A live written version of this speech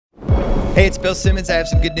Hey, it's Bill Simmons. I have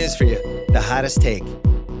some good news for you. The hottest take.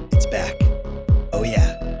 It's back. Oh,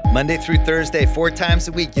 yeah. Monday through Thursday, 4 times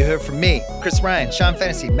a week, you'll hear from me, Chris Ryan, Sean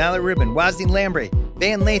Fennessy, Mallory Rubin, Wazzy Lambre,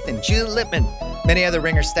 Van Lathan, Julie Lippman, many other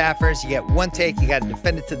Ringer staffers. You get one take. You got to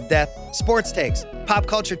defend it to the death. Sports takes, pop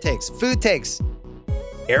culture takes, food takes,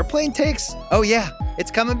 airplane takes. Oh, yeah. It's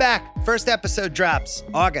coming back. First episode drops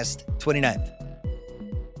August 29th.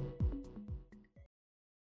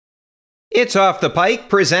 It's Off the Pike,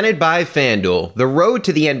 presented by FanDuel. The road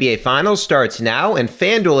to the NBA Finals starts now, and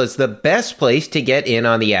FanDuel is the best place to get in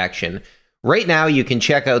on the action. Right now, you can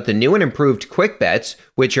check out the new and improved Quick Bets,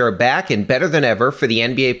 which are back and better than ever for the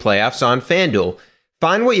NBA playoffs on FanDuel.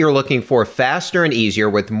 Find what you're looking for faster and easier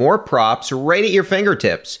with more props right at your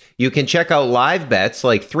fingertips. You can check out live bets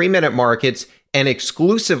like 3-minute markets and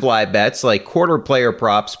exclusive live bets like quarter player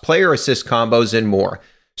props, player assist combos, and more.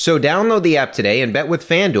 So download the app today and bet with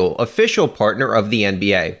FanDuel, official partner of the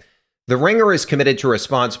NBA. The Ringer is committed to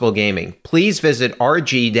responsible gaming. Please visit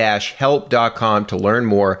rg-help.com to learn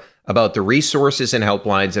more about the resources and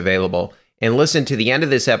helplines available, and listen to the end of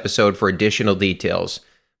this episode for additional details.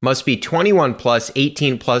 Must be 21 plus,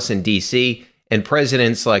 18 plus in DC, and present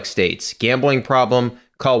in select states. Gambling problem?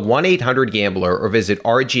 Call 1-800-GAMBLER or visit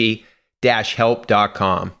rg-help.com.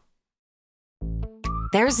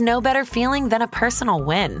 There's no better feeling than a personal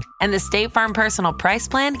win, and the State Farm Personal Price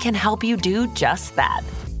Plan can help you do just that.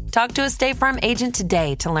 Talk to a State Farm agent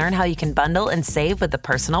today to learn how you can bundle and save with the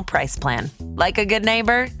Personal Price Plan. Like a good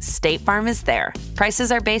neighbor, State Farm is there.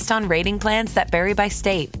 Prices are based on rating plans that vary by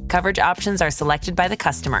state. Coverage options are selected by the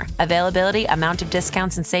customer. Availability, amount of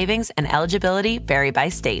discounts and savings, and eligibility vary by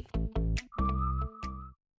state.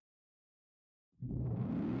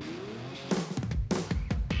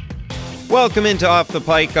 Welcome into Off the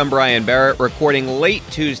Pike. I'm Brian Barrett, recording late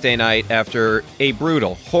Tuesday night after a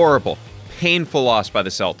brutal, horrible, painful loss by the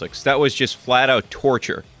Celtics. That was just flat-out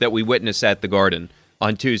torture that we witnessed at the Garden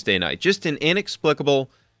on Tuesday night. Just an inexplicable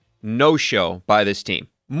no-show by this team.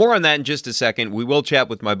 More on that in just a second. We will chat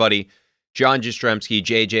with my buddy, John Jastremski,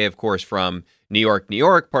 JJ, of course, from New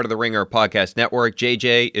York, part of the Ringer Podcast Network.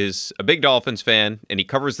 JJ is a big Dolphins fan, and he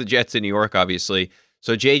covers the Jets in New York, obviously.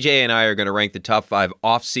 So JJ and I are going to rank the top 5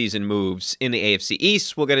 off-season moves in the AFC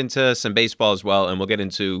East. We'll get into some baseball as well, and we'll get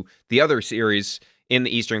into the other series in the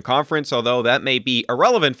Eastern Conference, although that may be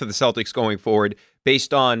irrelevant for the Celtics going forward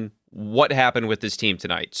based on what happened with this team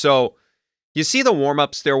tonight. So you see the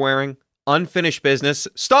warm-ups they're wearing? Unfinished business.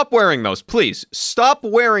 Stop wearing those, please. Stop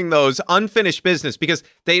wearing those unfinished business, because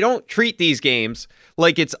they don't treat these games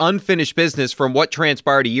like it's unfinished business from what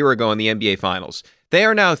transpired a year ago in the NBA Finals. They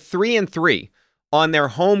are now 3-3 on their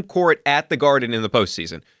home court at the Garden in the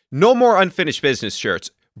postseason. No more unfinished business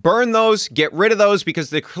shirts. Burn those, get rid of those, because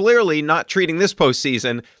they're clearly not treating this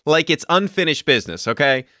postseason like it's unfinished business,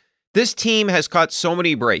 okay? This team has caught so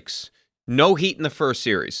many breaks. No Heat in the first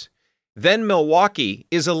series. Then Milwaukee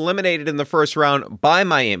is eliminated in the first round by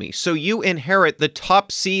Miami. So you inherit the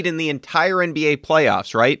top seed in the entire NBA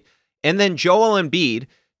playoffs, right? And then Joel Embiid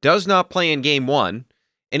does not play in Game 1,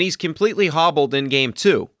 and he's completely hobbled in Game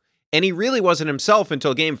 2. And he really wasn't himself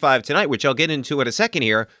until Game 5 tonight, which I'll get into in a second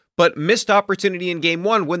here, but missed opportunity in Game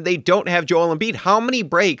 1 when they don't have Joel Embiid. How many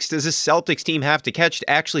breaks does this Celtics team have to catch to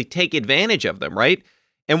actually take advantage of them, right?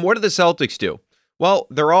 And what do the Celtics do? Well,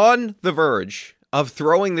 they're on the verge of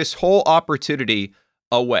throwing this whole opportunity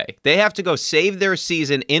away. They have to go save their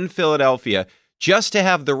season in Philadelphia just to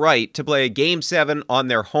have the right to play a Game 7 on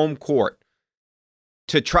their home court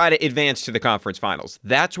to try to advance to the conference finals.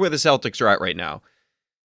 That's where the Celtics are at right now.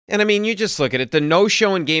 And I mean, you just look at it. The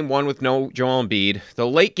no-show in Game 1 with no Joel Embiid. The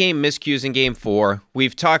late-game miscues in Game 4.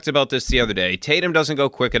 We've talked about this the other day. Tatum doesn't go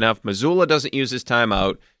quick enough. Mazzulla doesn't use his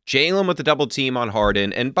timeout. Jalen with the double team on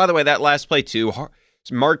Harden. And by the way, that last play too,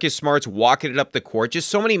 Marcus Smart's walking it up the court. Just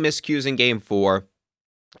so many miscues in Game 4.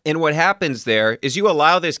 And what happens there is you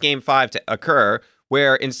allow this Game 5 to occur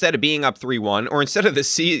where instead of being up 3-1, or instead of the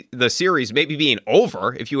series maybe being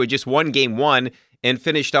over, if you had just won Game 1 and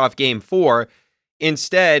finished off Game 4,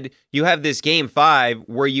 instead, you have this Game 5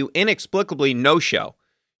 where you inexplicably no-show.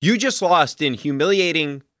 You just lost in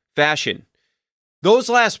humiliating fashion. Those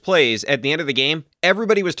last plays at the end of the game,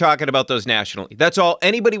 everybody was talking about those nationally. That's all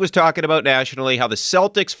anybody was talking about nationally, how the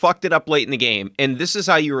Celtics fucked it up late in the game. And this is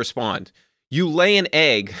how you respond. You lay an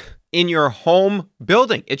egg in your home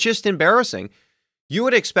building. It's just embarrassing. You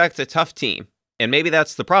would expect a tough team, and maybe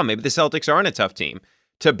that's the problem. Maybe the Celtics aren't a tough team,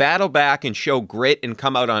 to battle back and show grit and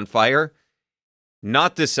come out on fire.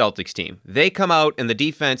 Not this Celtics team. They come out and the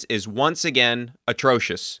defense is once again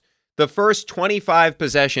atrocious. The first 25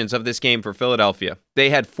 possessions of this game for Philadelphia,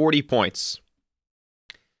 they had 40 points.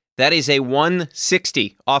 That is a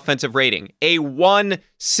 160 offensive rating. A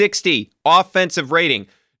 160 offensive rating.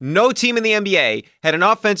 No team in the NBA had an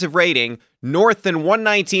offensive rating north than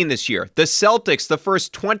 119 this year. The Celtics, the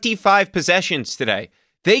first 25 possessions today,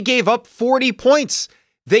 they gave up 40 points.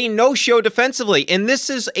 They no-show defensively, and this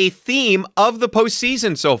is a theme of the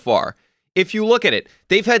postseason so far. If you look at it,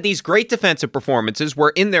 they've had these great defensive performances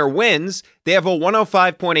where in their wins, they have a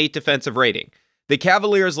 105.8 defensive rating. The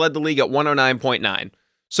Cavaliers led the league at 109.9.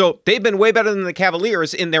 So they've been way better than the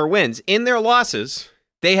Cavaliers in their wins. In their losses,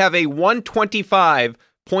 they have a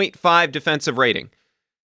 125.5 defensive rating.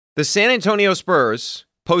 The San Antonio Spurs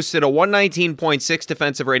posted a 119.6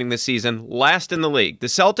 defensive rating this season, last in the league. The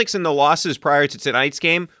Celtics in the losses prior to tonight's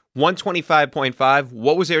game, 125.5.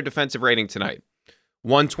 What was their defensive rating tonight?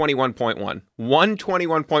 121.1.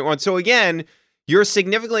 121.1. So again, you're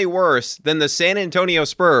significantly worse than the San Antonio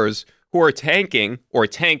Spurs, who are tanking, or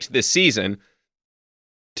tanked this season,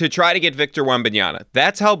 to try to get Victor Wembanyama.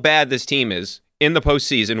 That's how bad this team is in the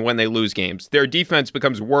postseason when they lose games. Their defense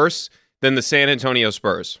becomes worse than the San Antonio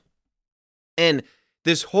Spurs. And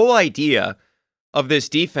this whole idea of this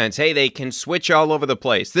defense, hey, they can switch all over the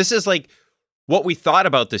place. This is like what we thought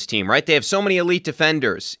about this team, right? They have so many elite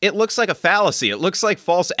defenders. It looks like a fallacy. It looks like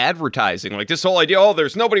false advertising. Like this whole idea, oh,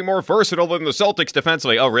 there's nobody more versatile than the Celtics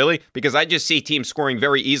defensively. Oh, really? Because I just see teams scoring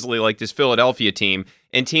very easily like this Philadelphia team,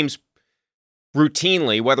 and teams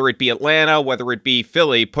routinely, whether it be Atlanta, whether it be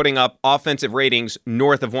Philly, putting up offensive ratings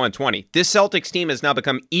north of 120. This Celtics team has now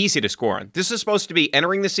become easy to score on. This is supposed to be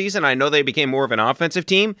entering the season. I know they became more of an offensive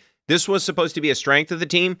team. This was supposed to be a strength of the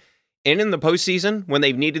team. And in the postseason, when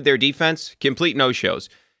they've needed their defense, complete no-shows.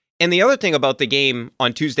 And the other thing about the game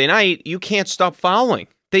on Tuesday night, you can't stop fouling.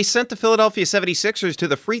 They sent the Philadelphia 76ers to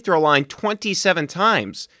the free throw line 27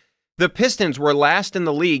 times. The Pistons were last in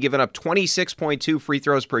the league, giving up 26.2 free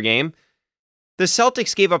throws per game. The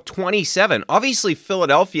Celtics gave up 27. Obviously,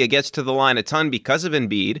 Philadelphia gets to the line a ton because of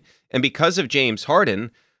Embiid and because of James Harden,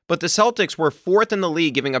 but the Celtics were fourth in the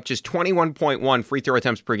league, giving up just 21.1 free throw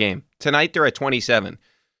attempts per game. Tonight, they're at 27.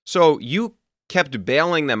 So you kept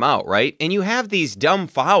bailing them out, right? And you have these dumb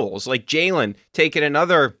fouls, like Jalen taking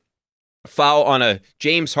another foul on a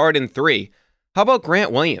James Harden 3. How about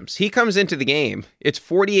Grant Williams? He comes into the game. It's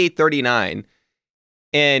 48-39,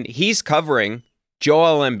 and he's covering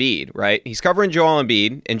Joel Embiid, right? He's covering Joel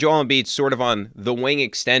Embiid, and Joel Embiid's sort of on the wing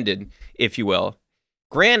extended, if you will.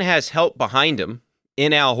 Grant has help behind him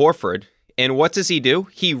in Al Horford, and what does he do?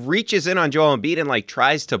 He reaches in on Joel Embiid and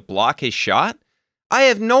tries to block his shot. I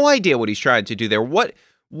have no idea what he's trying to do there.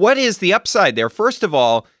 What is the upside there? First of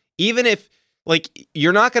all, even if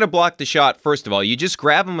you're not going to block the shot, first of all, you just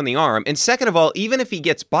grab him on the arm. And second of all, even if he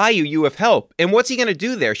gets by you, you have help. And what's he going to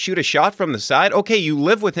do there? Shoot a shot from the side? Okay, you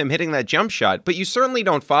live with him hitting that jump shot, but you certainly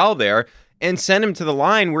don't foul there and send him to the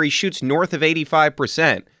line where he shoots north of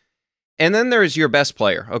 85%. And then there's your best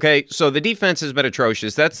player, okay? So the defense has been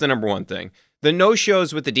atrocious. That's the number one thing. The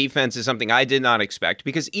no-shows with the defense is something I did not expect,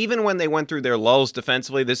 because even when they went through their lulls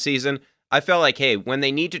defensively this season, I felt like, hey, when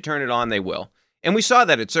they need to turn it on, they will. And we saw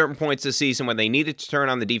that at certain points this season. When they needed to turn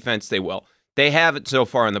on the defense, they will. They have it so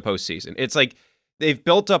far in the postseason. It's like they've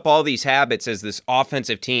built up all these habits as this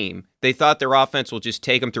offensive team. They thought their offense will just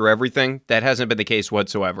take them through everything. That hasn't been the case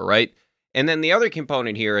whatsoever, right? And then the other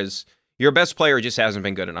component here is your best player just hasn't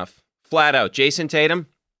been good enough. Flat out. Jason Tatum,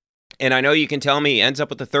 and I know you can tell me he ends up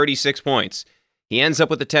with the 36 points. He ends up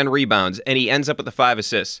with the 10 rebounds, and he ends up with the 5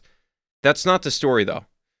 assists. That's not the story, though.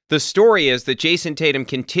 The story is that Jason Tatum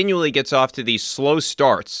continually gets off to these slow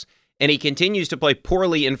starts, and he continues to play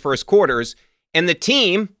poorly in first quarters, and the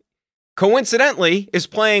team, coincidentally, is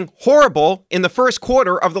playing horrible in the first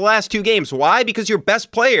quarter of the last 2 games. Why? Because your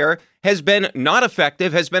best player has been not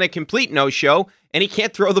effective, has been a complete no-show, and he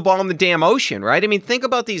can't throw the ball in the damn ocean, right? I mean, think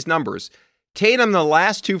about these numbers. Tatum, the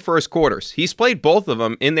last 2 first quarters, he's played both of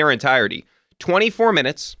them in their entirety. 24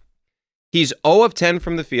 minutes. He's 0 of 10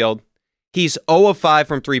 from the field. He's 0 of 5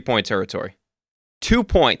 from three-point territory. 2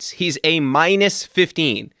 points. He's a minus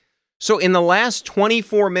 15. So in the last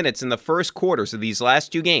 24 minutes in the first quarters of these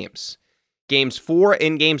last 2 games, games 4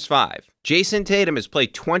 and games 5, Jason Tatum has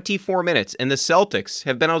played 24 minutes, and the Celtics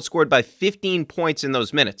have been outscored by 15 points in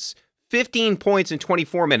those minutes. 15 points in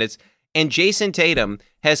 24 minutes, and Jason Tatum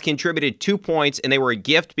has contributed 2 points, and they were a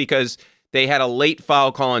gift because they had a late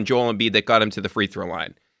foul call on Joel Embiid that got him to the free throw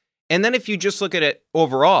line. And then if you just look at it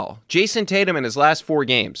overall, Jason Tatum in his last 4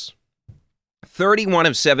 games, 31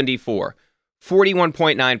 of 74,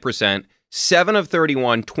 41.9%, 7 of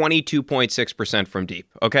 31, 22.6% from deep,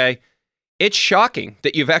 okay? It's shocking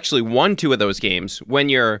that you've actually won 2 of those games when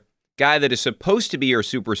your guy that is supposed to be your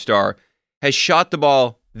superstar has shot the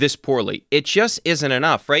ball this poorly. It just isn't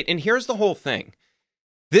enough, right? And here's the whole thing.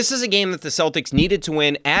 This is a game that the Celtics needed to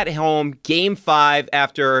win at home, Game 5,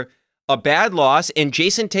 after a bad loss, and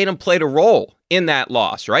Jason Tatum played a role in that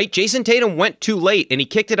loss, right? Jason Tatum went too late, and he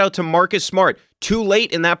kicked it out to Marcus Smart too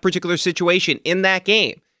late in that particular situation in that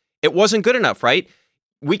game. It wasn't good enough, right?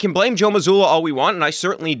 We can blame Joe Mazzulla all we want, and I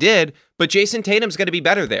certainly did, but Jason Tatum's going to be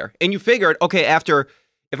better there. And you figured, okay,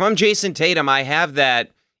 if I'm Jason Tatum, I have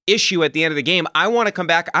that issue at the end of the game. I want to come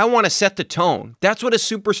back. I want to set the tone. That's what a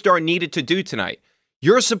superstar needed to do tonight.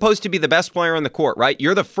 You're supposed to be the best player on the court, right?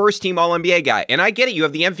 You're the first team All-NBA guy. And I get it. You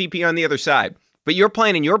have the MVP on the other side. But you're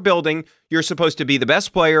playing in your building. You're supposed to be the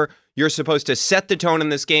best player. You're supposed to set the tone in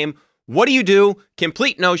this game. What do?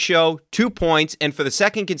 Complete no-show, 2 points, and for the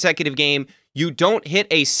second consecutive game, you don't hit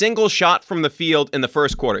a single shot from the field in the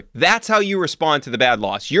first quarter. That's how you respond to the bad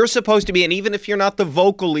loss. You're supposed to be, and even if you're not the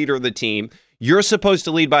vocal leader of the team, you're supposed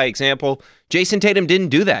to lead by example. Jason Tatum didn't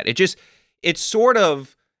do that. It's sort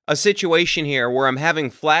of a situation here where I'm having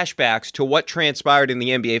flashbacks to what transpired in the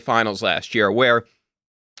NBA Finals last year, where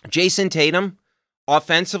Jason Tatum,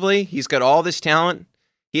 offensively, he's got all this talent.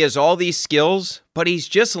 He has all these skills, but he's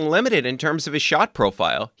just limited in terms of his shot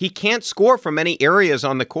profile. He can't score from many areas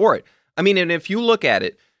on the court. I mean, and if you look at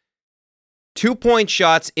it, 2-point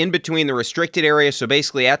shots in between the restricted area, so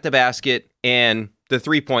basically at the basket, and the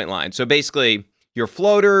 3-point line. So basically your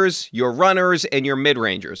floaters, your runners, and your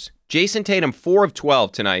mid-rangers. Jason Tatum, 4 of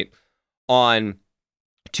 12 tonight on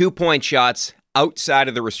 2-point shots outside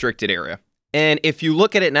of the restricted area. And if you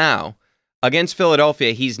look at it now, against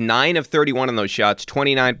Philadelphia, he's 9 of 31 on those shots,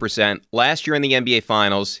 29%. Last year in the NBA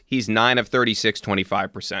Finals, he's 9 of 36,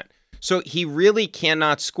 25%. So he really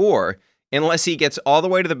cannot score unless he gets all the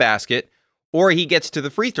way to the basket or he gets to the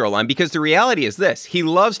free throw line, because the reality is this. He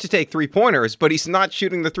loves to take three-pointers, but he's not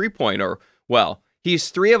shooting the three-pointer well. He's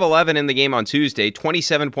 3 of 11 in the game on Tuesday,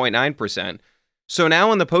 27.9%. So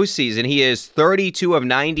now in the postseason, he is 32 of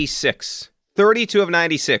 96. 32 of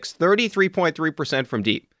 96, 33.3% from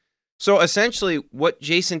deep. So essentially what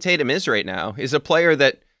Jason Tatum is right now is a player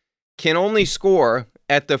that can only score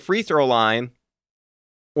at the free throw line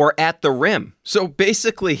or at the rim. So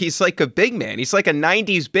basically he's like a big man. He's like a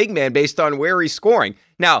 90s big man based on where he's scoring.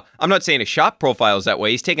 Now, I'm not saying his shot profile is that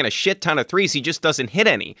way. He's taking a shit ton of threes. He just doesn't hit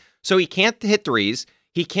any. So he can't hit threes.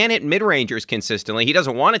 He can't hit mid-rangers consistently. He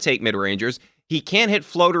doesn't want to take mid-rangers. He can't hit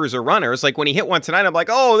floaters or runners. Like when he hit one tonight, I'm like,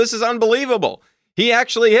 oh, this is unbelievable. He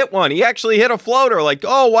actually hit one. He actually hit a floater. Like,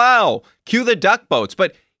 oh, wow. Cue the duck boats.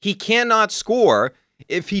 But he cannot score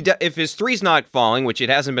if his three's not falling, which it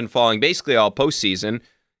hasn't been falling basically all postseason.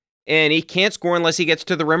 And he can't score unless he gets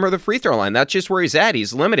to the rim or the free throw line. That's just where he's at.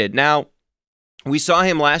 He's limited. Now, we saw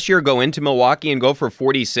him last year go into Milwaukee and go for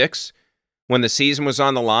 46 when the season was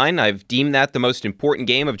on the line. I've deemed that the most important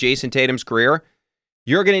game of Jason Tatum's career.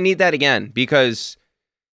 You're going to need that again because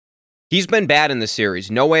he's been bad in this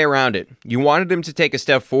series. No way around it. You wanted him to take a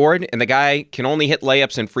step forward, and the guy can only hit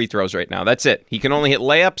layups and free throws right now. That's it. He can only hit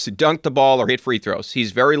layups, dunk the ball, or hit free throws.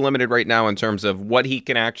 He's very limited right now in terms of what he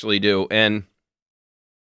can actually do. And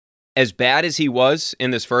as bad as he was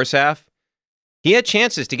in this first half, he had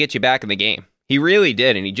chances to get you back in the game. He really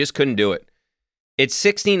did, and he just couldn't do it. It's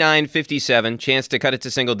 69-57, chance to cut it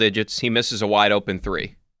to single digits. He misses a wide open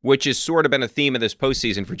three, which has sort of been a theme of this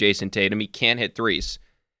postseason for Jason Tatum. He can't hit threes.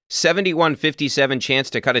 71-57, chance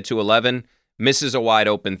to cut it to 11, misses a wide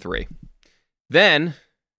open three. Then,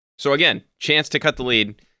 so again, chance to cut the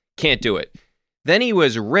lead, can't do it. Then he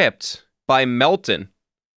was ripped by Melton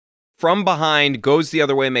from behind, goes the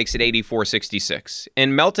other way, makes it 84-66.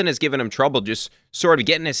 And Melton has given him trouble just sort of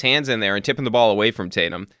getting his hands in there and tipping the ball away from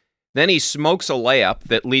Tatum. Then he smokes a layup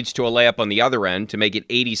that leads to a layup on the other end to make it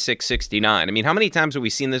 86-69. I mean, how many times have we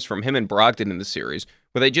seen this from him and Brogdon in the series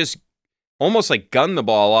where they just almost like gunned the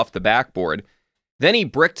ball off the backboard? Then he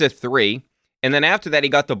bricked a three, and then after that he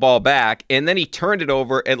got the ball back, and then he turned it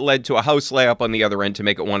over and led to a house layup on the other end to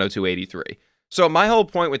make it 102-83. So my whole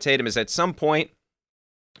point with Tatum is at some point,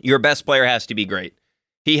 your best player has to be great.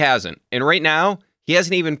 He hasn't. And right now, he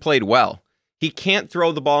hasn't even played well. He can't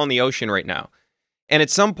throw the ball in the ocean right now. And at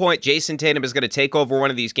some point, Jason Tatum is going to take over one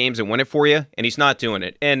of these games and win it for you, and he's not doing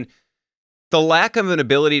it. And the lack of an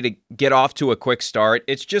ability to get off to a quick start,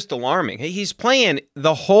 it's just alarming. He's playing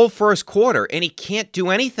the whole first quarter, and he can't do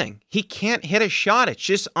anything. He can't hit a shot. It's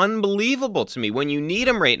just unbelievable to me. When you need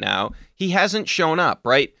him right now, he hasn't shown up,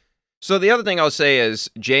 right? So the other thing I'll say is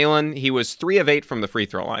Jalen, he was 3 of 8 from the free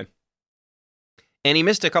throw line. And he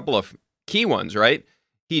missed a couple of key ones, right?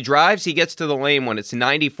 He drives, he gets to the lane when it's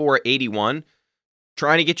 94-81.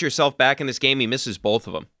 Trying to get yourself back in this game, he misses both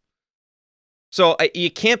of them. So you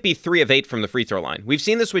can't be 3 of 8 from the free throw line. We've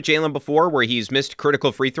seen this with Jalen before where he's missed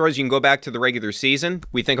critical free throws. You can go back to the regular season.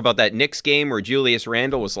 We think about that Knicks game where Julius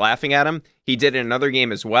Randle was laughing at him. He did it in another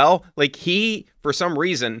game as well. Like he, for some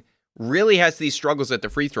reason, really has these struggles at the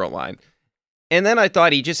free throw line. And then I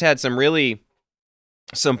thought he just had some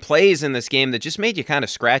plays in this game that just made you kind of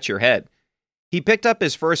scratch your head. He picked up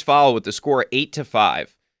his first foul with the score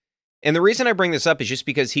 8-5. And the reason I bring this up is just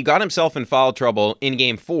because he got himself in foul trouble in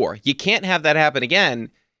game 4. You can't have that happen again.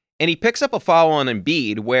 And he picks up a foul on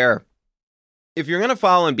Embiid where if you're going to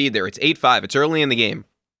foul Embiid there, it's 8-5. It's early in the game.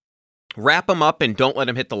 Wrap him up and don't let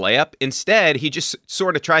him hit the layup. Instead, he just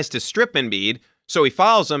sort of tries to strip Embiid. So he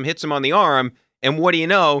fouls him, hits him on the arm. And what do you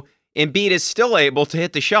know? Embiid is still able to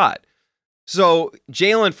hit the shot. So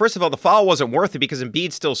Jalen, first of all, the foul wasn't worth it because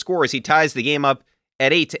Embiid still scores. He ties the game up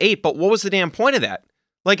at 8-8. But what was the damn point of that?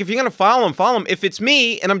 Like, if you're going to foul him. If it's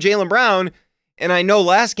me and I'm Jaylen Brown, and I know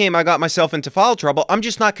last game I got myself into foul trouble, I'm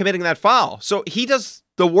just not committing that foul. So he does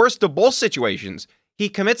the worst of both situations. He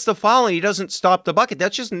commits the foul and he doesn't stop the bucket.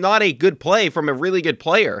 That's just not a good play from a really good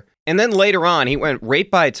player. And then later on, he went right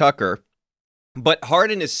by Tucker, but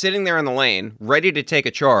Harden is sitting there in the lane, ready to take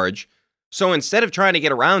a charge. So instead of trying to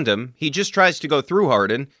get around him, he just tries to go through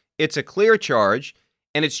Harden. It's a clear charge,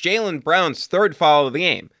 and it's Jaylen Brown's third foul of the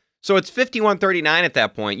game. So it's 51-39 at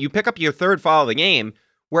that point. You pick up your third foul of the game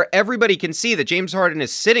where everybody can see that James Harden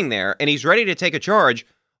is sitting there and he's ready to take a charge.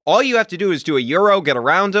 All you have to do is do a Euro, get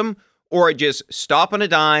around him, or just stop on a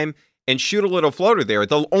dime and shoot a little floater there.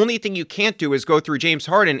 The only thing you can't do is go through James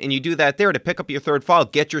Harden, and you do that there to pick up your third foul,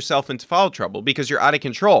 get yourself into foul trouble because you're out of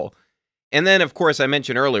control. And then, of course, I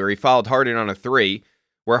mentioned earlier, he fouled Harden on a 3,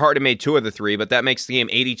 where Harden made 2 of the 3, but that makes the game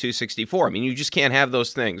 82-64. I mean, you just can't have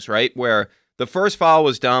those things, right? Where the first foul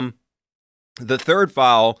was dumb. The third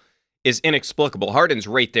foul is inexplicable. Harden's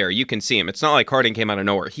right there. You can see him. It's not like Harden came out of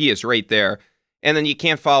nowhere. He is right there. And then you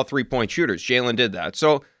can't foul 3-point shooters. Jalen did that.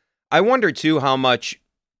 So I wonder, too, how much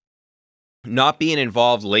not being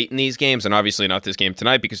involved late in these games, and obviously not this game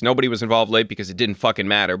tonight because nobody was involved late because it didn't fucking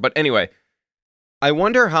matter. But anyway, I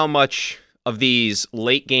wonder how much of these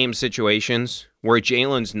late game situations where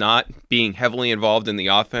Jalen's not being heavily involved in the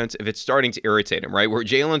offense, if it's starting to irritate him, right? Where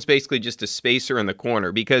Jalen's basically just a spacer in the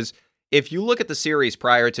corner. Because if you look at the series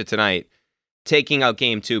prior to tonight, taking out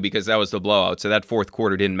game 2 because that was the blowout, so that fourth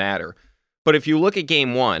quarter didn't matter. But if you look at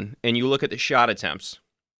game 1 and you look at the shot attempts,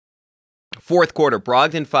 fourth quarter,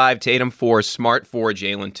 Brogdon 5, Tatum 4, Smart 4,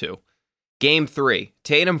 Jalen 2. Game 3,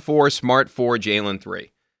 Tatum 4, Smart 4, Jalen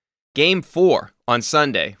 3. Game 4 on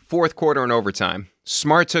Sunday, fourth quarter and overtime,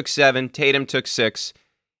 Smart took 7, Tatum took 6,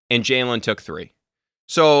 and Jalen took 3.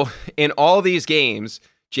 So in all these games,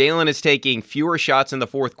 Jalen is taking fewer shots in the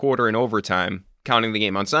fourth quarter and overtime, counting the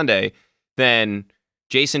game on Sunday, than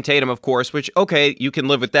Jason Tatum, of course, which, okay, you can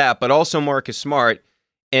live with that, but also Marcus Smart.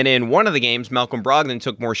 And in one of the games, Malcolm Brogdon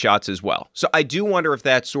took more shots as well. So I do wonder if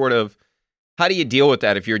that's sort of, how do you deal with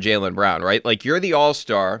that if you're Jaylen Brown, right? Like, you're the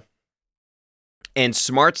all-star, and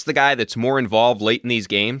Smart's the guy that's more involved late in these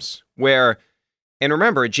games, where, and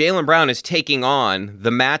remember, Jaylen Brown is taking on the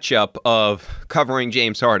matchup of covering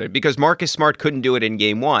James Harden, because Marcus Smart couldn't do it in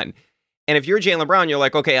game 1. And if you're Jaylen Brown, you're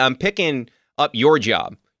like, okay, I'm picking up your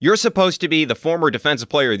job. You're supposed to be the former Defensive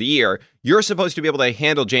Player of the Year. You're supposed to be able to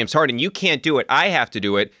handle James Harden. You can't do it. I have to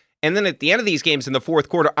do it. And then at the end of these games in the fourth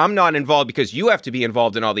quarter, I'm not involved because you have to be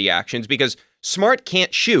involved in all the actions because Smart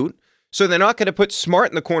can't shoot. So they're not going to put Smart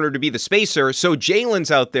in the corner to be the spacer. So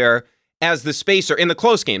Jalen's out there as the spacer in the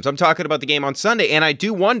close games. I'm talking about the game on Sunday. And I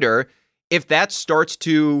do wonder if that starts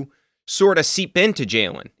to sort of seep into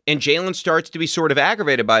Jalen. And Jalen starts to be sort of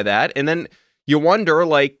aggravated by that. And then you wonder,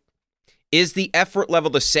 like, is the effort level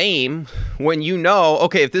the same when you know,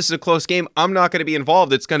 okay, if this is a close game, I'm not going to be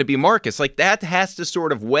involved. It's going to be Marcus. Like, that has to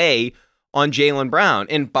sort of weigh on Jaylen Brown.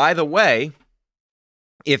 And by the way,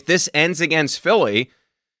 if this ends against Philly,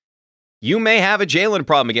 you may have a Jalen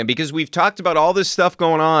problem again because we've talked about all this stuff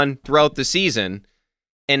going on throughout the season.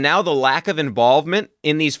 And now the lack of involvement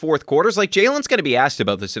in these fourth quarters, like Jalen's going to be asked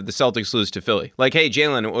about this if the Celtics lose to Philly. Like, hey,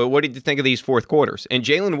 Jalen, what did you think of these fourth quarters? And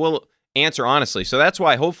Jalen will answer honestly. So that's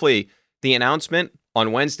why hopefully the announcement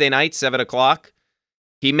on Wednesday night, 7 o'clock,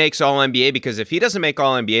 he makes All-NBA, because if he doesn't make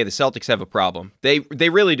All-NBA, the Celtics have a problem. They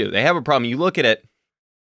really do. They have a problem. You look at it,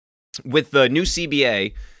 with the new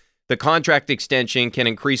CBA, the contract extension can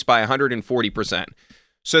increase by 140%.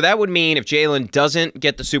 So that would mean if Jalen doesn't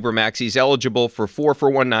get the Supermax, he's eligible for 4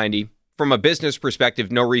 for $190. From a business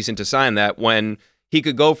perspective, no reason to sign that when he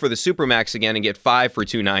could go for the Supermax again and get 5 for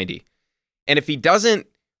 $290. And if he doesn't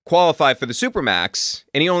qualify for the Supermax,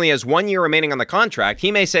 and he only has 1 year remaining on the contract,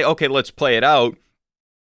 he may say, okay, let's play it out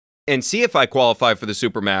and see if I qualify for the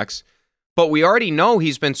Supermax. but we already know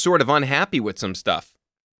he's been sort of unhappy with some stuff.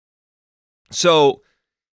 So,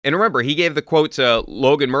 and remember, he gave the quote to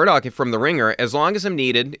Logan Murdoch from The Ringer, as long as I'm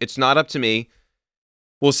needed, it's not up to me.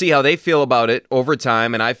 We'll see how they feel about it over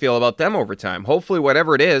time, and I feel about them over time. Hopefully,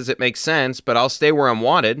 whatever it is, it makes sense, but I'll stay where I'm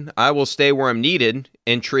wanted. I will stay where I'm needed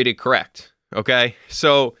and treated correct. Okay?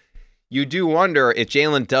 So, you do wonder if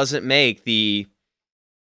Jalen doesn't make the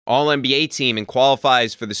All-NBA team and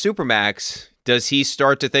qualifies for the Supermax, does he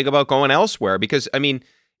start to think about going elsewhere? Because, I mean,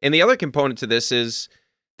 and the other component to this is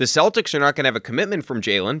the Celtics are not going to have a commitment from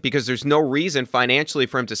Jalen because there's no reason financially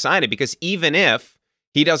for him to sign it, because even if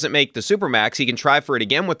he doesn't make the Supermax, he can try for it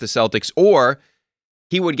again with the Celtics, or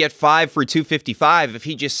he would get 5 for $255 if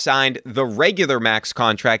he just signed the regular max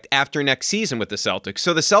contract after next season with the Celtics.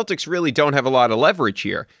 So the Celtics really don't have a lot of leverage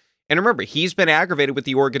here. And remember, he's been aggravated with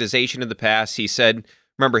the organization in the past. He said,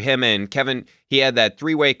 remember him and Kevin, he had that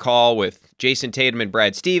 3-way call with Jason Tatum and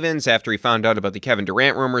Brad Stevens after he found out about the Kevin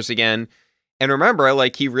Durant rumors again. And remember,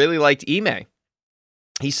 like, he really liked Ime.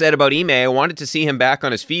 He said about Ime, I wanted to see him back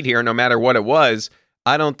on his feet here no matter what it was.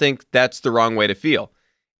 I don't think that's the wrong way to feel.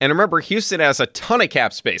 And remember, Houston has a ton of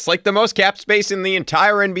cap space, like the most cap space in the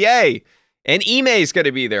entire NBA. And Ime is going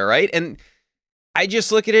to be there, right? And I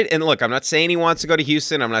just look at it, and look, I'm not saying he wants to go to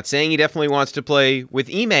Houston. I'm not saying he definitely wants to play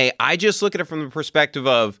with Ime. I just look at it from the perspective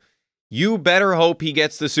of, you better hope he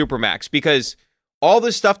gets the Supermax, because all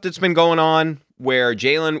this stuff that's been going on where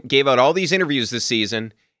Jalen gave out all these interviews this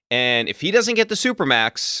season, and if he doesn't get the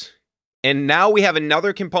Supermax, and now we have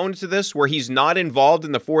another component to this where he's not involved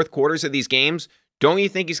in the fourth quarters of these games, don't you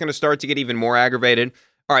think he's going to start to get even more aggravated?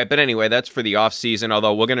 All right, but anyway, that's for the offseason,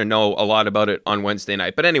 although we're going to know a lot about it on Wednesday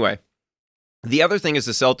night. But anyway, the other thing is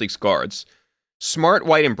the Celtics guards. Smart,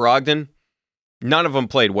 White, and Brogdon, none of them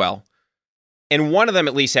played well. And one of them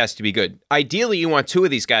at least has to be good. Ideally, you want two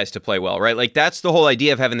of these guys to play well, right? Like, that's the whole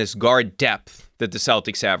idea of having this guard depth that the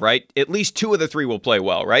Celtics have, right? At least two of the three will play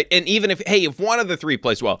well, right? And even if one of the three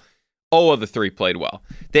plays well, all of the three played well.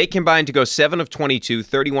 They combined to go 7 of 22,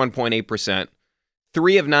 31.8%,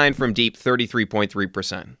 3 of 9 from deep,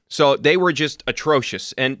 33.3%. So they were just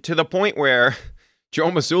atrocious. And to the point where Joe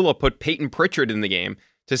Mazzulla put Peyton Pritchard in the game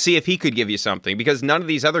to see if he could give you something, because none of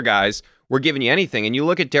these other guys were giving you anything. And you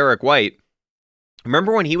look at Derek White,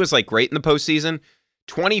 remember when he was like great in the postseason?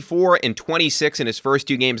 24 and 26 in his first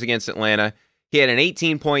 2 games against Atlanta. He had an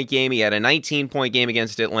 18-point game. He had a 19-point game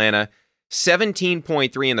against Atlanta.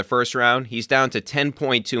 17.3 in the first round. He's down to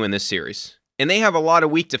 10.2 in this series. And they have a lot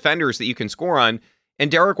of weak defenders that you can score on. And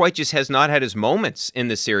Derek White just has not had his moments in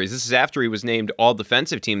this series. This is after he was named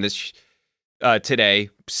all-defensive team this today.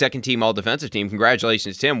 Second-team all-defensive team.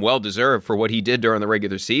 Congratulations to him. Well-deserved for what he did during the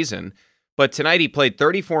regular season. But tonight he played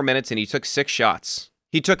 34 minutes and he took 6 shots.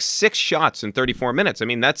 He took 6 shots in 34 minutes. I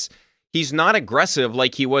mean, he's not aggressive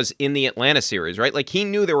like he was in the Atlanta series, right? Like, he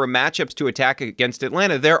knew there were matchups to attack against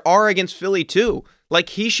Atlanta. There are against Philly, too. Like,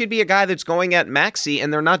 he should be a guy that's going at Maxey,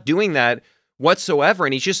 and they're not doing that whatsoever,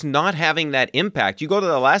 and he's just not having that impact. You go to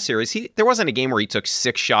the last series, there wasn't a game where he took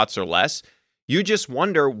 6 shots or less. You just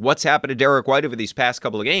wonder what's happened to Derek White over these past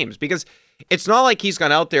couple of games, because it's not like he's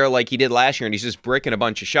gone out there like he did last year and he's just bricking a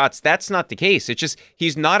bunch of shots. That's not the case. It's just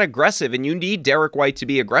he's not aggressive, and you need Derek White to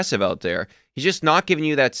be aggressive out there. He's just not giving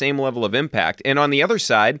you that same level of impact. And on the other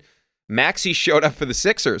side, Maxey showed up for the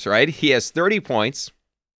Sixers, right? He has 30 points,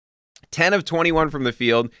 10 of 21 from the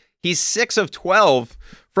field. He's 6 of 12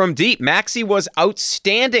 from deep. Maxey was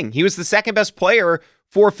outstanding. He was the second best player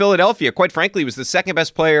for Philadelphia. Quite frankly, he was the second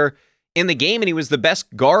best player in the game, and he was the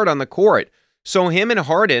best guard on the court. So him and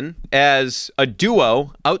Harden as a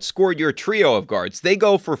duo outscored your trio of guards. They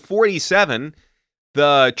go for 47.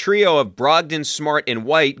 The trio of Brogdon, Smart, and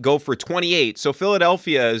White go for 28. So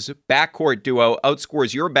Philadelphia's backcourt duo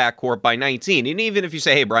outscores your backcourt by 19. And even if you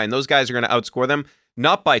say, hey, Brian, those guys are going to outscore them,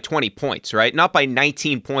 not by 20 points, right? Not by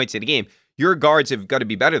 19 points in a game. Your guards have got to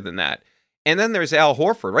be better than that. And then there's Al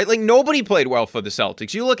Horford, right? Like, nobody played well for the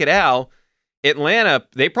Celtics. You look at Al, Atlanta,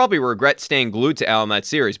 they probably regret staying glued to Al in that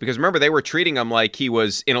series, because remember, they were treating him like he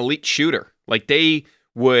was an elite shooter. Like, they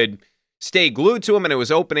would stay glued to him, and it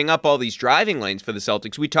was opening up all these driving lanes for the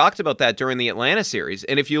Celtics. We talked about that during the Atlanta series.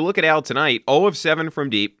 And if you look at Al tonight, 0 of 7 from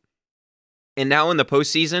deep. And now in the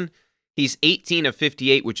postseason, he's 18 of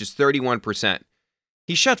 58, which is 31%.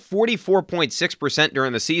 He shot 44.6%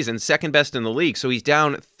 during the season, second best in the league. So he's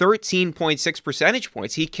down 13.6 percentage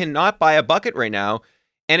points. He cannot buy a bucket right now.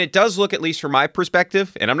 And it does look, at least from my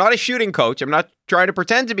perspective, and I'm not a shooting coach. I'm not trying to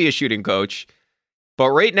pretend to be a shooting coach.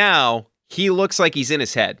 But right now, he looks like he's in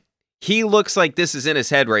his head. He looks like this is in his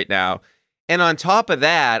head right now. And on top of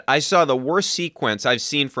that, I saw the worst sequence I've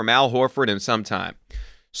seen from Al Horford in some time.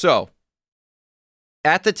 So,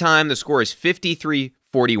 At the time, the score is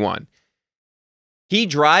 53-41. He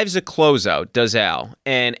drives a closeout, does Al.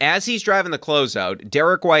 And as he's driving the closeout,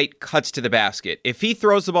 Derek White cuts to the basket. If he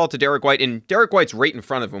throws the ball to Derek White, and Derek White's right in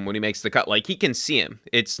front of him when he makes the cut, like he can see him.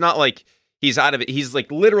 It's not like he's out of it. He's like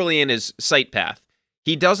literally in his sight path.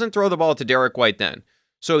 He doesn't throw the ball to Derek White then.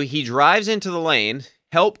 So he drives into the lane.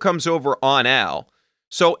 Help comes over on Al.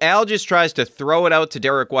 So Al just tries to throw it out to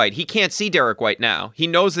Derek White. He can't see Derek White now. He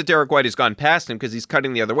knows that Derek White has gone past him because he's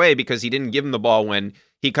cutting the other way because he didn't give him the ball when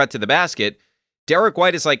he cut to the basket. Derek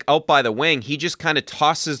White is like out by the wing. He just kind of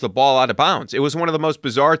tosses the ball out of bounds. It was one of the most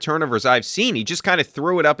bizarre turnovers I've seen. He just kind of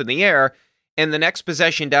threw it up in the air, and the next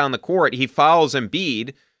possession down the court, he fouls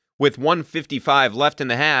Embiid with 1:55 left in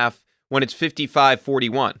the half when it's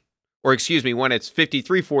 55-41. Or excuse me, when it's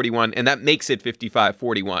 53-41, and that makes it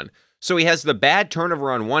 55-41. So he has the bad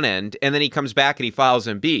turnover on one end, and then he comes back and he fouls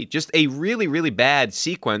Embiid. Just a really, really bad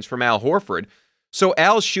sequence from Al Horford. So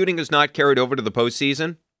Al's shooting is not carried over to the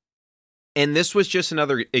postseason. And this was just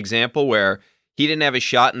another example where he didn't have a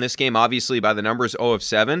shot in this game, obviously by the numbers 0 of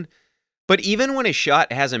 7. But even when his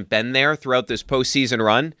shot hasn't been there throughout this postseason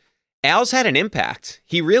run, Al's had an impact.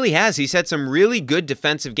 He really has. He's had some really good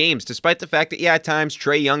defensive games, despite the fact that, at times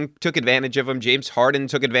Trae Young took advantage of him, James Harden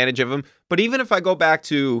took advantage of him. But even if I go back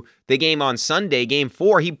to the game on Sunday, Game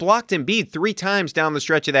 4, he blocked Embiid 3 times down the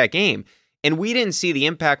stretch of that game. And we didn't see the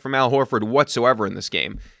impact from Al Horford whatsoever in this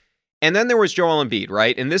game. And then there was Joel Embiid,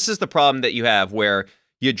 right? And this is the problem that you have where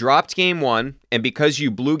you dropped Game 1, and because you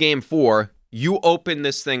blew Game 4, you open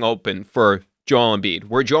this thing open for Joel Embiid,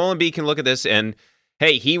 where Joel Embiid can look at this and,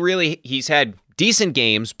 hey, he's had decent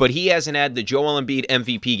games, but he hasn't had the Joel Embiid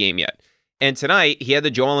MVP game yet. And tonight, he had the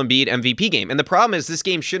Joel Embiid MVP game. And the problem is this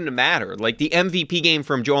game shouldn't have mattered. Like, the MVP game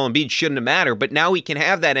from Joel Embiid shouldn't have mattered, but now he can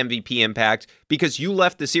have that MVP impact because you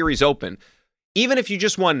left the series open. Even if you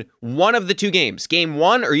just won one of the 2 games, Game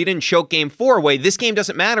 1 or you didn't choke Game 4 away, this game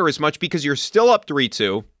doesn't matter as much because you're still up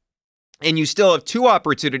 3-2, and you still have 2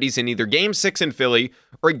 opportunities in either Game 6 in Philly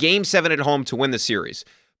or Game 7 at home to win the series.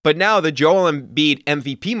 But now the Joel Embiid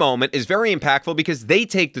MVP moment is very impactful because they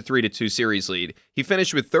take the 3-2 series lead. He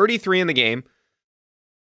finished with 33 in the game,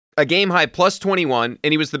 a game-high plus 21,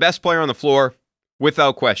 and he was the best player on the floor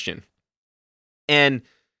without question. And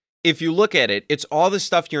if you look at it, it's all the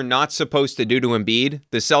stuff you're not supposed to do to Embiid,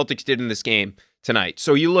 the Celtics did in this game tonight.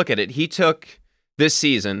 So you look at it, he took this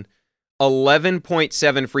season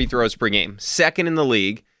 11.7 free throws per game, second in the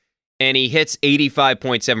league, and he hits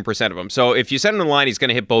 85.7% of them. So if you send him to the line, he's going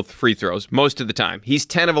to hit both free throws most of the time. He's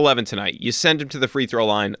 10 of 11 tonight. You send him to the free throw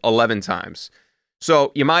line 11 times.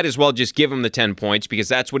 So you might as well just give him the 10 points because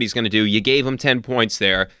that's what he's going to do. You gave him 10 points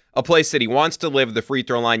there, a place that he wants to live, the free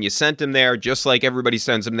throw line. You sent him there just like everybody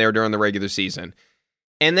sends him there during the regular season.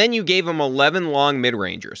 And then you gave him 11 long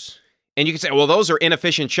mid-rangers. And you can say, well, those are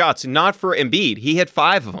inefficient shots. Not for Embiid. He hit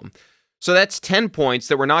 5 of them. So that's 10 points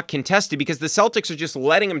that were not contested because the Celtics are just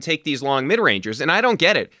letting him take these long mid-rangers. And I don't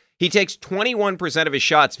get it. He takes 21% of his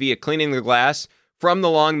shots via cleaning the glass from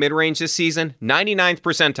the long mid-range this season, 99th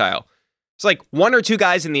percentile. It's like 1 or 2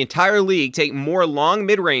 guys in the entire league take more long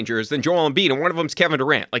mid-rangers than Joel Embiid, and one of them's Kevin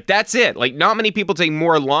Durant. Like, that's it. Like, not many people take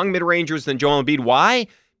more long mid-rangers than Joel Embiid. Why?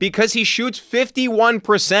 Because he shoots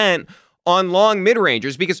 51% on long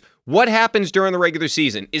mid-rangers. Because what happens during the regular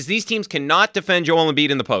season is these teams cannot defend Joel Embiid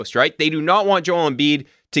in the post, right? They do not want Joel Embiid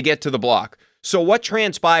to get to the block. So what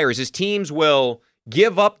transpires is teams will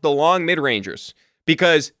give up the long mid-rangers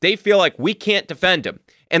because they feel like we can't defend him.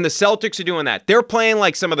 And the Celtics are doing that. They're playing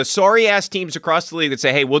like some of the sorry-ass teams across the league that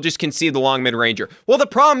say, hey, we'll just concede the long mid-ranger. Well, the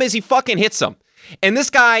problem is he fucking hits them. And this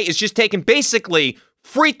guy is just taking basically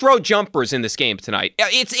free throw jumpers in this game tonight.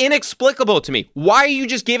 It's inexplicable to me. Why are you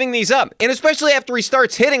just giving these up? And especially after he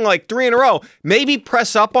starts hitting like 3 in a row, maybe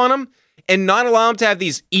press up on him and not allow him to have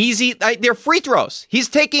these easy, they're free throws. He's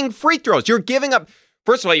taking free throws. You're giving up,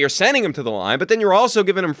 first of all, you're sending him to the line, but then you're also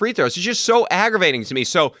giving him free throws. It's just so aggravating to me.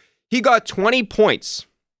 So he got 20 points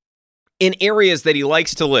in areas that he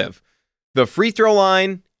likes to live. The free throw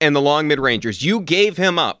line and the long mid-rangers. You gave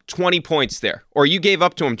him up 20 points there. Or you gave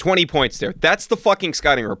up to him 20 points there. That's the fucking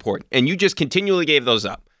scouting report. And you just continually gave those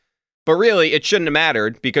up. But really, it shouldn't have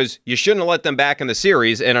mattered because you shouldn't have let them back in the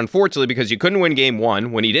series. And unfortunately, because you couldn't win Game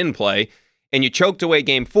 1 when he didn't play, and you choked away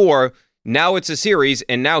Game 4, now it's a series,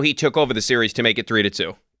 and now he took over the series to make it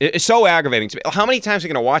 3-2. It's so aggravating to me. How many times are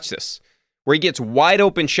you going to watch this? Where he gets wide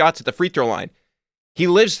open shots at the free throw line. He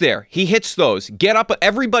lives there. He hits those. Get up.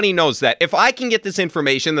 Everybody knows that. If I can get this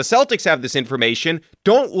information, the Celtics have this information,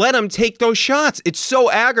 don't let him take those shots. It's so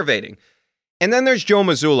aggravating. And then there's Joe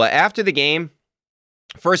Mazzulla. After the game,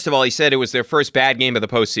 first of all, he said it was their first bad game of the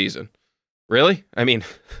postseason. Really? I mean,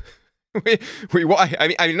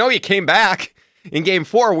 I know you came back in Game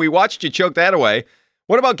 4. We watched you choke that away.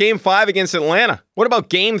 What about Game 5 against Atlanta? What about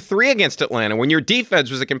Game 3 against Atlanta when your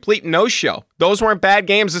defense was a complete no-show? Those weren't bad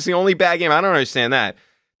games. It's the only bad game. I don't understand that.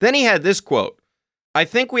 Then he had this quote. I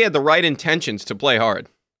think we had the right intentions to play hard.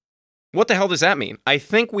 What the hell does that mean? I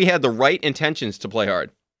think we had the right intentions to play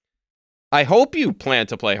hard. I hope you plan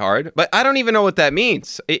to play hard, but I don't even know what that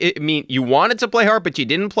means. I mean, you wanted to play hard, but you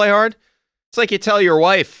didn't play hard? It's like you tell your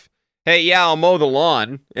wife, hey, yeah, I'll mow the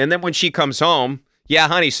lawn. And then when she comes home, yeah,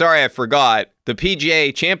 honey, sorry, I forgot. The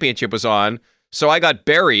PGA championship was on, so I got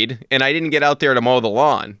buried, and I didn't get out there to mow the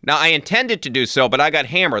lawn. Now, I intended to do so, but I got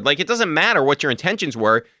hammered. Like, it doesn't matter what your intentions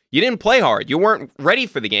were. You didn't play hard. You weren't ready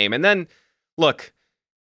for the game. And then, look,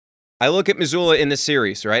 I look at Missoula in this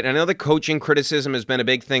series, right? I know the coaching criticism has been a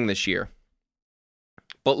big thing this year.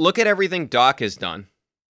 But look at everything Doc has done.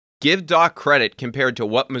 Give Doc credit compared to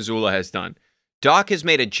what Missoula has done. Doc has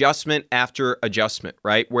made adjustment after adjustment,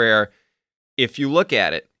 right? Where if you look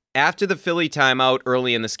at it, after the Philly timeout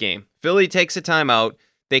early in this game, Philly takes a timeout,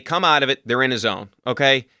 they come out of it, they're in a zone,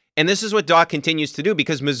 okay? And this is what Doc continues to do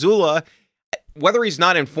because Missoula, whether he's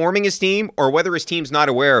not informing his team or whether his team's not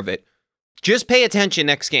aware of it, just pay attention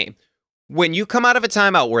next game. When you come out of a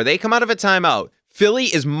timeout, where they come out of a timeout, Philly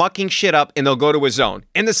is mucking shit up and they'll go to a zone.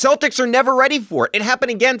 And the Celtics are never ready for it. It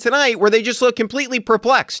happened again tonight where they just look completely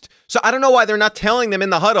perplexed. So I don't know why they're not telling them in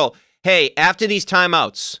the huddle, hey, after these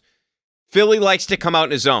timeouts, Philly likes to come out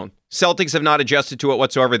in a zone. Celtics have not adjusted to it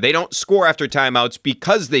whatsoever. They don't score after timeouts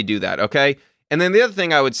because they do that, okay? And then the other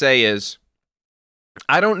thing I would say is,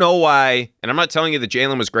 I don't know why, and I'm not telling you that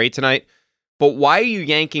Jalen was great tonight, but why are you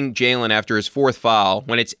yanking Jalen after his fourth foul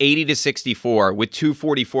when it's 80-64 with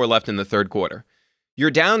 2:44 left in the third quarter?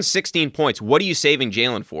 You're down 16 points. What are you saving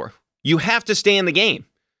Jalen for? You have to stay in the game.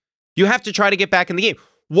 You have to try to get back in the game.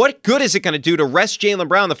 What good is it going to do to rest Jaylen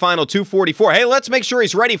Brown the final 2:44? Hey, let's make sure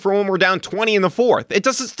he's ready for when we're down 20 in the fourth. It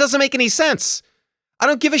doesn't make any sense. I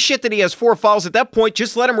don't give a shit that he has 4 fouls at that point.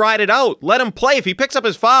 Just let him ride it out. Let him play. If he picks up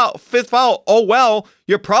his fifth foul, oh well,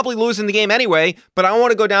 you're probably losing the game anyway, but I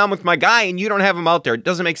want to go down with my guy and you don't have him out there. It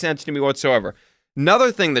doesn't make sense to me whatsoever.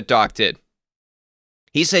 Another thing that Doc did,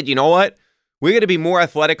 he said, you know what? We're going to be more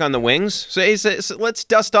athletic on the wings. So he said, let's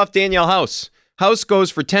dust off Daniel House. House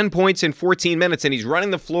goes for 10 points in 14 minutes, and he's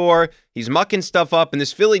running the floor. He's mucking stuff up. And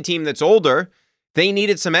this Philly team that's older, they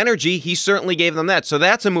needed some energy. He certainly gave them that. So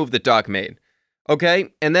that's a move that Doc made. Okay?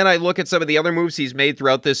 And then I look at some of the other moves he's made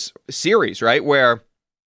throughout this series, right? Where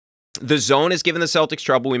the zone has given the Celtics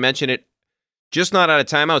trouble. We mentioned it just not out of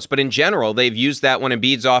timeouts, but in general, they've used that when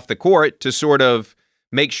Embiid's off the court to sort of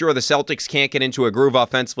make sure the Celtics can't get into a groove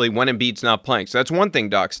offensively when Embiid's not playing. So that's one thing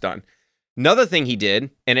Doc's done. Another thing he did,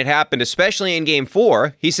 and it happened especially in Game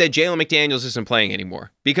 4, he said Jalen McDaniels isn't playing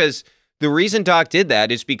anymore. Because the reason Doc did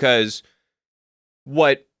that is because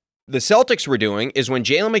what the Celtics were doing is when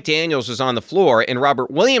Jalen McDaniels was on the floor and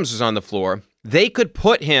Robert Williams was on the floor, they could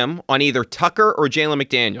put him on either Tucker or Jalen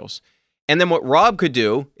McDaniels. And then what Rob could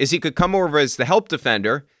do is he could come over as the help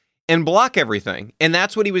defender and block everything. And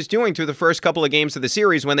that's what he was doing through the first couple of games of the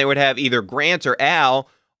series when they would have either Grant or Al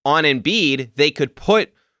on Embiid. They could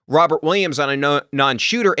put Robert Williams on a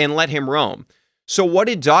non-shooter and let him roam. So what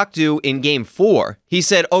did Doc do in Game 4? He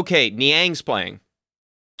said, okay, Niang's playing.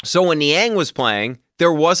 So when Niang was playing,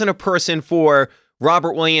 there wasn't a person for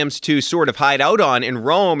Robert Williams to sort of hide out on and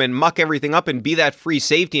roam and muck everything up and be that free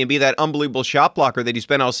safety and be that unbelievable shot blocker that he's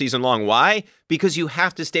been all season long. Why? Because you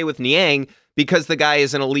have to stay with Niang because the guy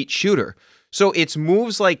is an elite shooter. So it's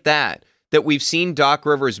moves like that that we've seen Doc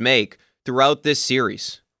Rivers make throughout this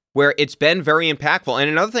series, where it's been very impactful. And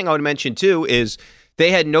another thing I would mention, too, is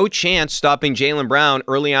they had no chance stopping Jaylen Brown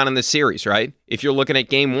early on in the series, right? If you're looking at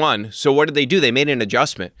Game 1. So what did they do? They made an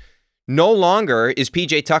adjustment. No longer is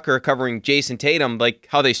P.J. Tucker covering Jason Tatum like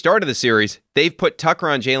how they started the series. They've put Tucker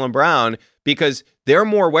on Jaylen Brown because they're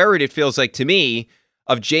more worried, it feels like to me,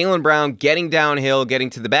 of Jaylen Brown getting downhill, getting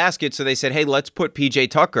to the basket. So they said, hey, let's put P.J.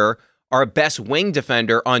 Tucker, our best wing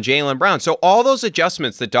defender, on Jaylen Brown. So all those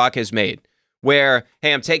adjustments that Doc has made, where,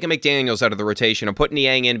 hey, I'm taking McDaniels out of the rotation. I'm putting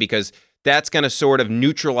Niang in because that's going to sort of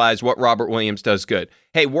neutralize what Robert Williams does good.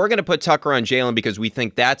 Hey, we're going to put Tucker on Jaylen because we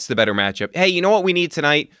think that's the better matchup. Hey, you know what we need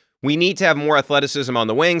tonight? We need to have more athleticism on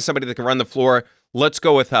the wing, somebody that can run the floor. Let's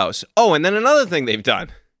go with House. Oh, and then another thing they've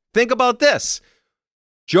done. Think about this.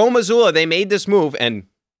 Joe Mazzulla, they made this move, and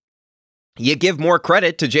you give more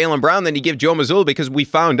credit to Jaylen Brown than you give Joe Mazzulla because we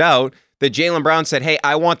found out that Jaylen Brown said, hey,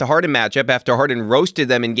 I want the Harden matchup after Harden roasted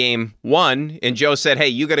them in Game 1. And Joe said, hey,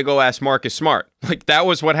 you got to go ask Marcus Smart. Like, that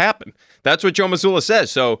was what happened. That's what Joe Mazzulla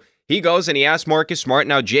says. So he goes and he asks Marcus Smart.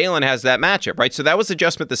 Now Jaylen has that matchup, right? So that was the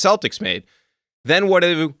adjustment the Celtics made. Then what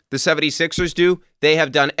do the 76ers do? They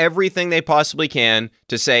have done everything they possibly can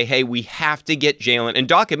to say, hey, we have to get Jalen. And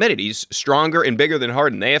Doc admitted he's stronger and bigger than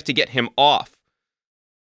Harden. They have to get him off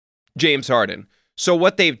James Harden. So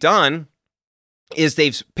what they've done is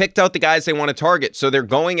they've picked out the guys they want to target. So they're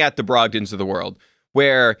going at the Brogdons of the world,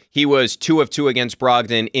 where he was 2 of 2 against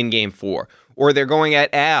Brogdon in Game 4. Or they're going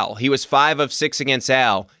at Al. He was 5 of 6 against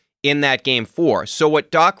Al in that Game 4. So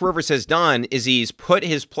what Doc Rivers has done is he's put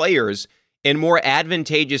his players in more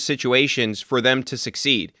advantageous situations for them to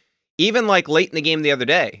succeed. Even like late in the game the other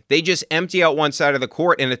day, they just empty out one side of the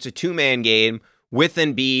court and it's a 2-man game with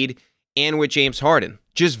Embiid and with James Harden.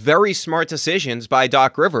 Just very smart decisions by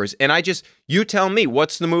Doc Rivers. And you tell me,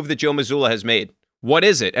 what's the move that Joe Mazzulla has made? What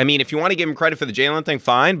is it? I mean, if you want to give him credit for the Jalen thing,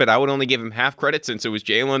 fine, but I would only give him half credit since it was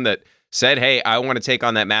Jalen that said, hey, I want to take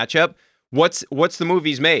on that matchup. What's the move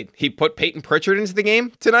he's made? He put Peyton Pritchard into the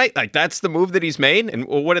game tonight? Like, that's the move that he's made? And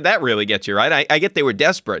what did that really get you, right? I get they were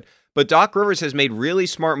desperate, but Doc Rivers has made really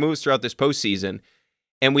smart moves throughout this postseason,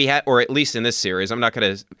 and or at least in this series. I'm not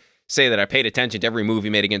going to say that I paid attention to every move he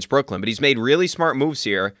made against Brooklyn, but he's made really smart moves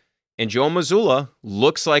here, and Joe Mazzulla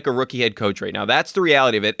looks like a rookie head coach right now. That's the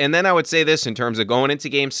reality of it. And then I would say this in terms of going into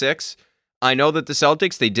Game 6. I know that the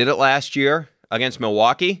Celtics, they did it last year against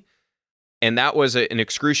Milwaukee, and that was an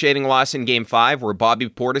excruciating loss in Game 5 where Bobby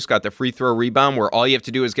Portis got the free throw rebound where all you have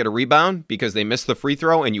to do is get a rebound because they missed the free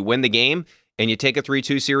throw and you win the game and you take a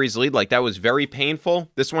 3-2 series lead. Like, that was very painful.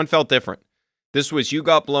 This one felt different. This was you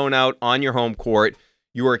got blown out on your home court.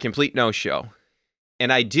 You were a complete no-show.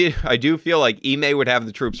 And I do feel like Ime would have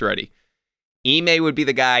the troops ready. Ime would be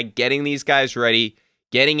the guy getting these guys ready,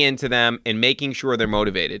 getting into them, and making sure they're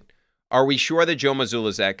motivated. Are we sure that Joe Mazzulla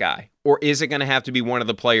is that guy? Or is it going to have to be one of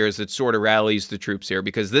the players that sort of rallies the troops here?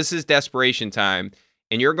 Because this is desperation time,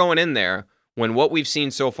 and you're going in there when what we've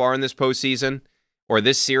seen so far in this postseason, or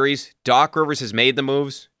this series, Doc Rivers has made the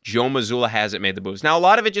moves, Joe Mazzulla hasn't made the moves. Now, a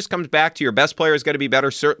lot of it just comes back to your best player is going to be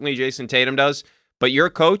better. Certainly Jason Tatum does. But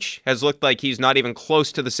your coach has looked like he's not even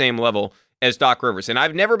close to the same level as Doc Rivers. And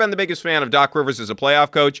I've never been the biggest fan of Doc Rivers as a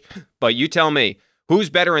playoff coach, but you tell me,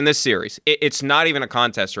 who's better in this series? It's not even a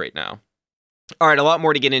contest right now. All right, a lot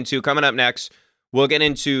more to get into. Coming up next, we'll get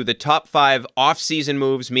into the top 5 off-season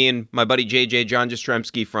moves. Me and my buddy JJ, John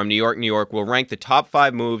Jastremski from New York, will rank the top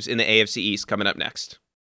 5 moves in the AFC East coming up next.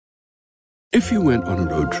 If you went on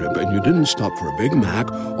a road trip and you didn't stop for a Big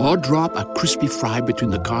Mac or drop a crispy fry between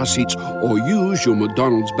the car seats or use your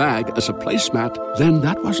McDonald's bag as a placemat, then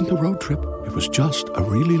that wasn't a road trip. It was just a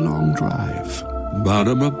really long drive.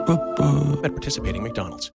 Ba-da-ba-ba-ba. At participating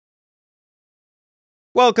McDonald's.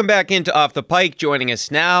 Welcome back into Off the Pike. Joining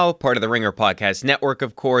us now, part of the Ringer Podcast Network,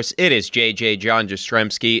 of course, it is JJ, John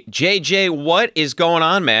Jastremski. JJ, what is going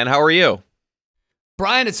on, man? How are you?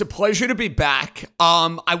 Brian, it's a pleasure to be back.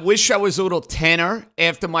 I wish I was a little tanner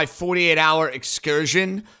after my 48-hour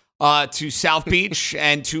excursion to South Beach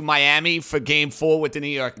and to Miami for Game 4 with the New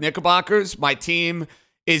York Knickerbockers. My team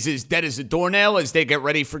is as dead as a doornail as they get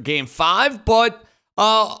ready for Game 5. But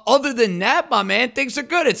other than that, my man, things are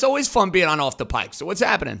good. It's always fun being on Off the Pike. So what's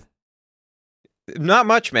happening? Not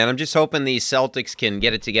much, man. I'm just hoping the Celtics can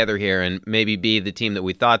get it together here and maybe be the team that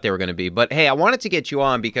we thought they were going to be. But hey, I wanted to get you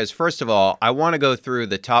on because, first of all, I want to go through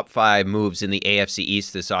the top 5 moves in the AFC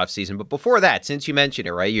East this offseason. But before that, since you mentioned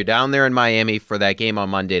it, right, you're down there in Miami for that game on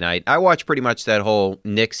Monday night. I watched pretty much that whole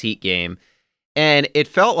Knicks-Heat game, and it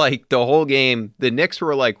felt like the whole game, the Knicks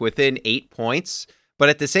were like within 8 points. But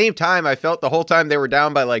at the same time, I felt the whole time they were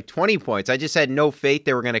down by like 20 points. I just had no faith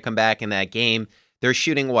they were going to come back in that game. They're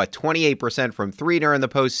shooting, 28% from 3 during the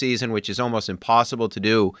postseason, which is almost impossible to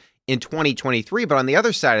do in 2023. But on the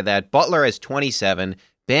other side of that, Butler has 27,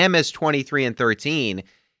 Bam has 23 and 13.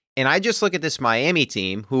 And I just look at this Miami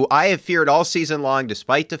team, who I have feared all season long,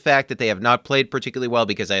 despite the fact that they have not played particularly well,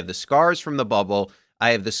 because I have the scars from the bubble.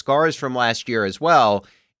 I have the scars from last year as well.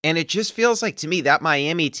 And it just feels like, to me, that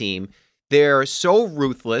Miami team, they're so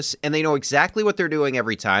ruthless, and they know exactly what they're doing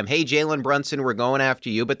every time. Hey, Jalen Brunson, we're going after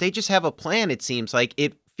you. But they just have a plan, it seems like.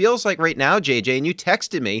 It feels like right now, JJ, and you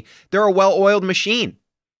texted me, they're a well-oiled machine.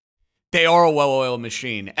 They are a well-oiled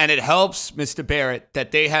machine. And it helps, Mr. Barrett,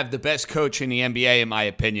 that they have the best coach in the NBA, in my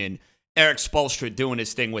opinion, Eric Spoelstra, doing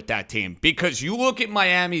his thing with that team. Because you look at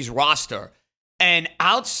Miami's roster, and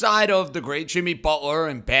outside of the great Jimmy Butler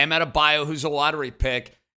and Bam Adebayo, who's a lottery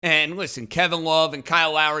pick, and listen, Kevin Love and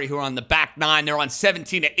Kyle Lowry, who are on the back 9, they're on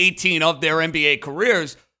 17 to 18 of their NBA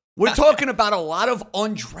careers. We're talking about a lot of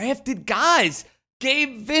undrafted guys.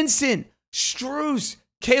 Gabe Vincent, Strus,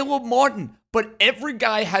 Caleb Martin. But every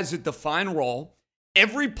guy has a defined role.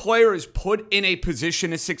 Every player is put in a position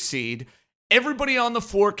to succeed. Everybody on the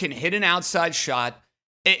floor can hit an outside shot.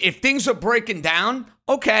 If things are breaking down,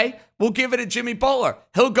 okay, we'll give it to Jimmy Butler.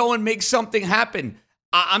 He'll go and make something happen.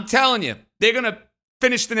 I'm telling you, they're going to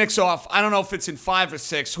finish the Knicks off. I don't know if it's in 5 or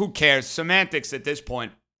 6. Who cares? Semantics at this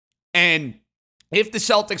point. And if the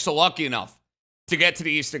Celtics are lucky enough to get to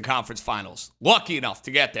the Eastern Conference Finals, lucky enough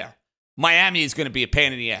to get there, Miami is going to be a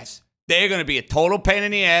pain in the ass. They're going to be a total pain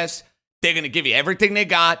in the ass. They're going to give you everything they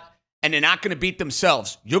got, and they're not going to beat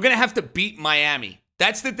themselves. You're going to have to beat Miami.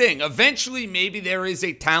 That's the thing. Eventually, maybe there is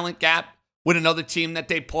a talent gap with another team that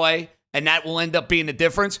they play, and that will end up being the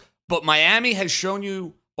difference. But Miami has shown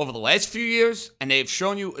you over the last few years, and they've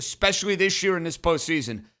shown you, especially this year in this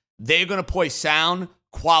postseason, they're going to play sound,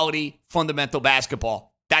 quality, fundamental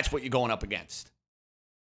basketball. That's what you're going up against.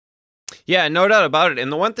 Yeah, no doubt about it.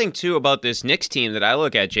 And the one thing, too, about this Knicks team that I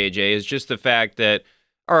look at, JJ, is just the fact that,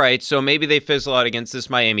 all right, so maybe they fizzle out against this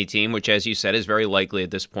Miami team, which, as you said, is very likely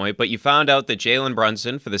at this point. But you found out that Jalen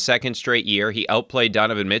Brunson, for the second straight year, he outplayed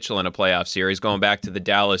Donovan Mitchell in a playoff series, going back to the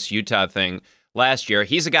Dallas-Utah thing last year.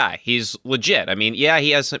 He's a guy. He's legit. I mean, yeah,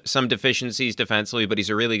 he has some deficiencies defensively, but he's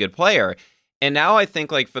a really good player. And now I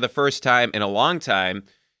think, like, for the first time in a long time,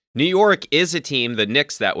 New York is a team, the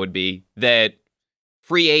Knicks that would be, that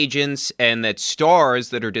free agents and that stars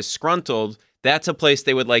that are disgruntled, that's a place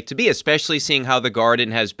they would like to be, especially seeing how the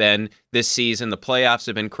Garden has been this season. The playoffs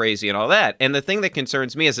have been crazy and all that. And the thing that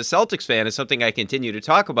concerns me as a Celtics fan is something I continue to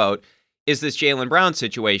talk about is this Jaylen Brown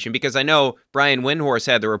situation, because I know Brian Windhorst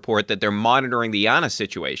had the report that they're monitoring the Giannis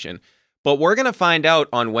situation. But we're going to find out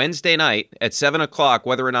on Wednesday night at 7 o'clock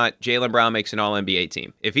whether or not Jaylen Brown makes an All-NBA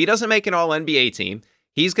team. If he doesn't make an All-NBA team,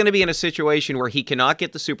 he's going to be in a situation where he cannot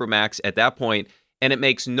get the Supermax at that point. And it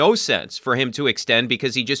makes no sense for him to extend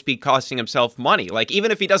because he'd just be costing himself money. Like,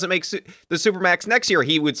 even if he doesn't make the Supermax next year,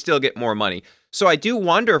 he would still get more money. So I do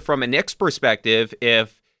wonder from a Knicks perspective,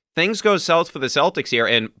 if things go south for the Celtics here,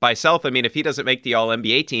 and by south, I mean if he doesn't make the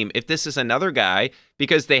All-NBA team, if this is another guy,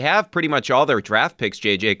 because they have pretty much all their draft picks,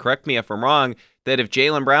 JJ, correct me if I'm wrong, that if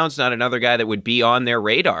Jaylen Brown's not another guy that would be on their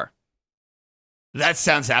radar. That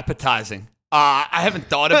sounds appetizing. I haven't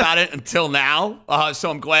thought about it until now,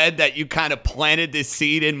 so I'm glad that you kind of planted this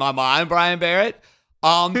seed in my mind, Brian Barrett.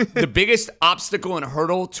 The biggest obstacle and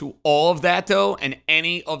hurdle to all of that, though, and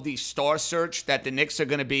any of the star search that the Knicks are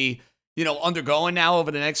going to be, undergoing now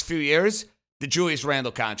over the next few years, the Julius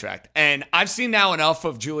Randle contract. And I've seen now enough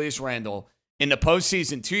of Julius Randle in the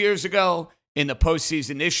postseason 2 years ago, in the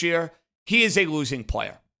postseason this year. He is a losing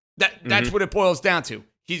player. That's what it boils down to.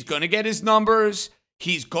 He's going to get his numbers.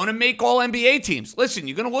 He's going to make all NBA teams. Listen,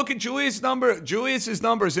 you're going to look at Julius's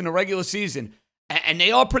numbers in the regular season, and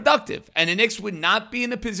they are productive. And the Knicks would not be in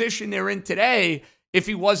the position they're in today if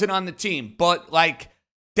he wasn't on the team. But, like,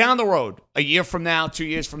 down the road, a year from now, 2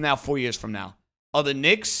 years from now, 4 years from now, are the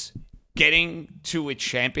Knicks getting to a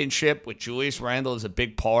championship with Julius Randle as a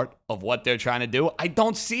big part of what they're trying to do? I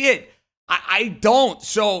don't see it. I don't.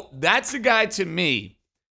 So that's a guy to me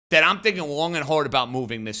that I'm thinking long and hard about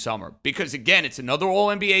moving this summer. Because, again, it's another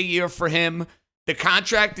All-NBA year for him. The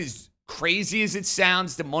contract is crazy as it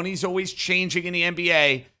sounds. The money's always changing in the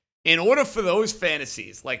NBA. In order for those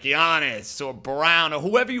fantasies, like Giannis or Brown or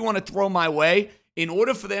whoever you want to throw my way, in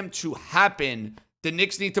order for them to happen, the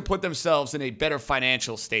Knicks need to put themselves in a better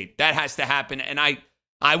financial state. That has to happen. And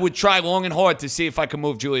I would try long and hard to see if I can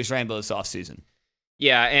move Julius Randle this offseason.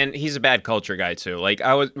 Yeah, and he's a bad culture guy, too. Like,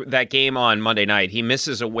 that game on Monday night, he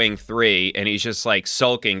misses a wing three, and he's just, like,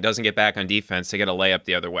 sulking, doesn't get back on defense to get a layup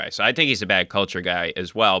the other way. So I think he's a bad culture guy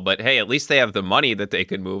as well. But, hey, at least they have the money that they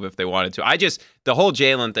could move if they wanted to. The whole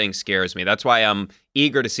Jalen thing scares me. That's why I'm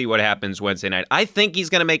eager to see what happens Wednesday night. I think he's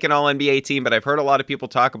going to make an All-NBA team, but I've heard a lot of people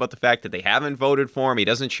talk about the fact that they haven't voted for him. He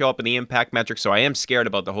doesn't show up in the impact metrics, so I am scared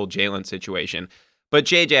about the whole Jalen situation. But,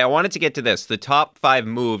 JJ, I wanted to get to this. The top 5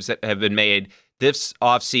 moves that have been made this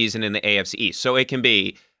offseason in the AFC East. So it can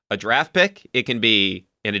be a draft pick, it can be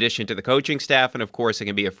in addition to the coaching staff, and of course it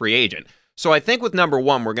can be a free agent. So I think with number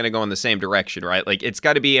 1, we're going to go in the same direction, right? Like, it's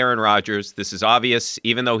got to be Aaron Rodgers. This is obvious,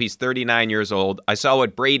 even though he's 39 years old. I saw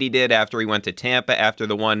what Brady did after he went to Tampa after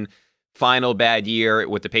the one final bad year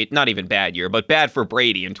with the Patriots. Not even bad year, but bad for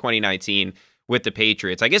Brady in 2019 with the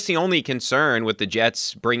Patriots. I guess the only concern with the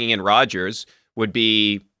Jets bringing in Rodgers would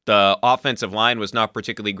be the offensive line was not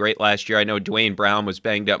particularly great last year. I know Dwayne Brown was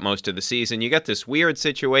banged up most of the season. You got this weird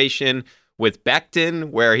situation with Becton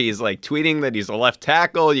where he's like tweeting that he's a left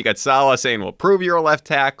tackle. You got Saleh saying, well, prove you're a left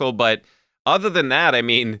tackle. But other than that, I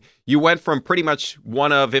mean, you went from pretty much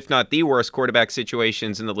one of, if not the worst quarterback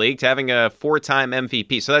situations in the league to having a 4-time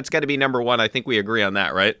MVP. So that's got to be number 1. I think we agree on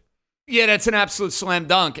that, right? Yeah, that's an absolute slam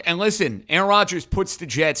dunk. And listen, Aaron Rodgers puts the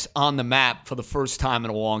Jets on the map for the first time in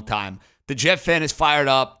a long time. The Jet fan is fired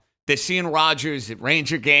up. They're seeing Rodgers at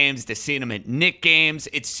Ranger games. They're seeing him at Knick games.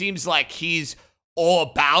 It seems like he's all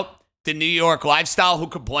about the New York lifestyle. Who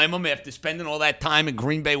could blame him after spending all that time in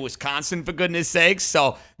Green Bay, Wisconsin, for goodness sakes?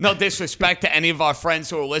 So no disrespect to any of our friends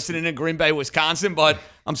who are listening in Green Bay, Wisconsin, but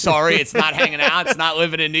I'm sorry, it's not hanging out. It's not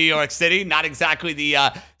living in New York City. Not exactly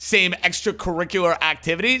the same extracurricular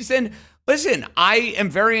activities. And listen, I am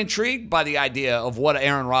very intrigued by the idea of what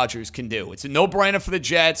Aaron Rodgers can do. It's a no-brainer for the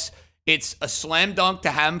Jets. It's a slam dunk to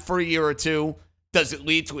have him for a year or two. Does it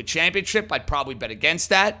lead to a championship? I'd probably bet against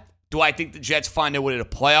that. Do I think the Jets find their way to the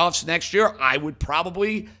playoffs next year? I would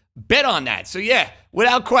probably bet on that. So, yeah,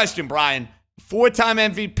 without question, Brian, 4-time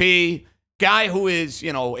MVP, guy who is,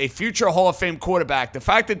 a future Hall of Fame quarterback. The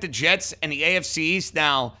fact that the Jets and the AFC East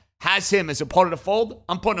now has him as a part of the fold,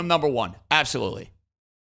 I'm putting him number one. Absolutely.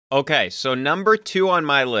 Okay, so number 2 on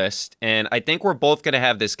my list, and I think we're both going to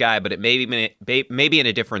have this guy, but it may be in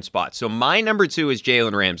a different spot. So my number 2 is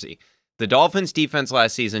Jalen Ramsey. The Dolphins' defense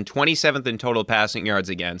last season, 27th in total passing yards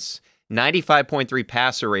against, 95.3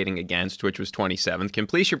 passer rating against, which was 27th.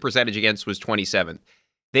 Completion percentage against was 27th.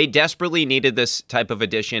 They desperately needed this type of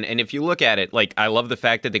addition, and if you look at it, I love the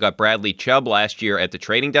fact that they got Bradley Chubb last year at the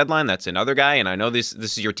trading deadline. That's another guy, and I know this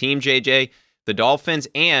is your team, JJ. The Dolphins,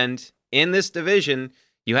 and in this division,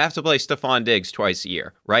 you have to play Stephon Diggs twice a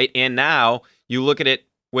year, right? And now you look at it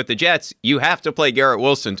with the Jets, you have to play Garrett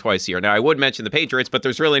Wilson twice a year. Now, I would mention the Patriots, but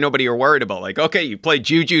there's really nobody you're worried about. Okay, you play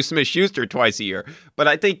Juju Smith-Schuster twice a year. But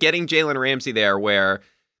I think getting Jalen Ramsey there where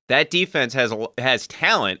that defense has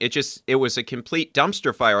talent, it was a complete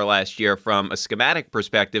dumpster fire last year from a schematic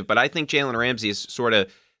perspective. But I think Jalen Ramsey is sort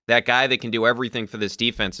of that guy that can do everything for this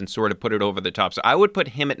defense and sort of put it over the top. So I would put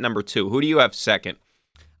him at number 2. Who do you have second?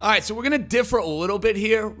 All right, so we're going to differ a little bit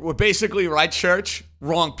here. We're basically right church,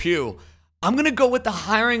 wrong pew. I'm going to go with the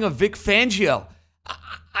hiring of Vic Fangio.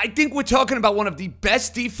 I think we're talking about one of the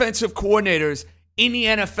best defensive coordinators in the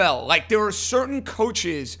NFL. There are certain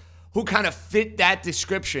coaches who kind of fit that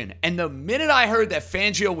description. And the minute I heard that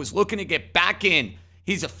Fangio was looking to get back in,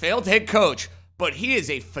 he's a failed head coach, but he is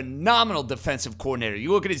a phenomenal defensive coordinator.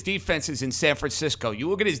 You look at his defenses in San Francisco. You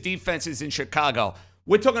look at his defenses in Chicago.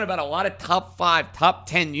 We're talking about a lot of top 5, top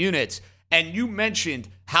 10 units. And you mentioned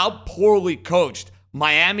how poorly coached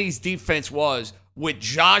Miami's defense was with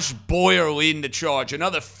Josh Boyer leading the charge,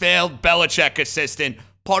 another failed Belichick assistant,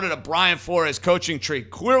 part of the Brian Flores coaching tree.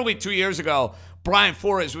 Clearly 2 years ago, Brian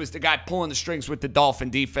Flores was the guy pulling the strings with the Dolphin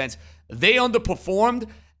defense. They underperformed,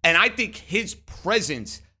 and I think his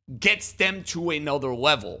presence gets them to another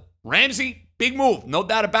level. Ramsey, big move, no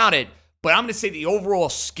doubt about it, but I'm going to say the overall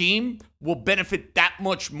scheme will benefit that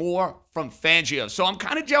much more from Fangio. So I'm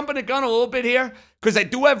kind of jumping the gun a little bit here because I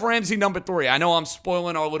do have Ramsey number 3. I know I'm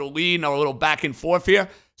spoiling our little lead and our little back and forth here.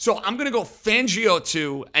 So I'm going to go Fangio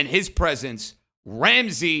 2 and his presence,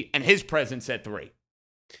 Ramsey and his presence at 3.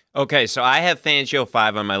 Okay, so I have Fangio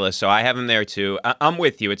 5 on my list, so I have him there too. I'm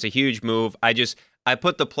with you. It's a huge move. I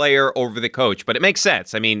put the player over the coach, but it makes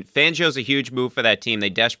sense. I mean, Fangio's a huge move for that team.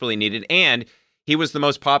 They desperately needed, and he was the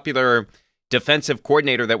most popular defensive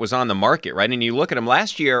coordinator that was on the market, right? And you look at him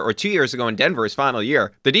last year or 2 years ago in Denver's final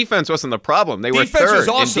year, the defense wasn't the problem. They were third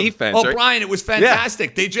in defense. Oh, right? Brian, it was fantastic.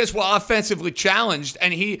 Yeah. They just were offensively challenged,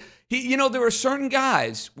 and he, there are certain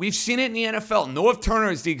guys, we've seen it in the NFL. Norv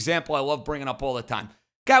Turner is the example I love bringing up all the time.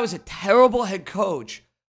 Guy was a terrible head coach,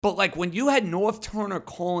 but when you had Norv Turner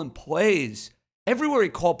calling plays, everywhere he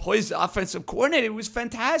called plays, the offensive coordinator, it was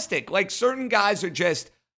fantastic. Certain guys are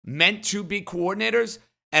just meant to be coordinators.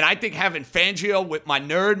 And I think having Fangio with my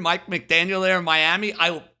nerd Mike McDaniel there in Miami,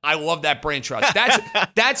 I love that brain trust.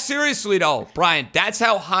 That's seriously though, Brian, that's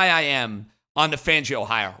how high I am on the Fangio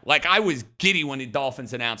hire. I was giddy when the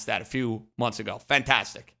Dolphins announced that a few months ago.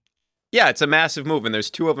 Fantastic. Yeah, it's a massive move, and there's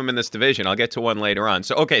 2 of them in this division. I'll get to one later on.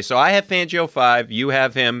 So I have Fangio 5, you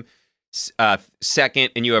have him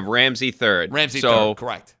second, and you have Ramsey third. Third,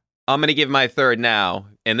 correct. I'm going to give my third now,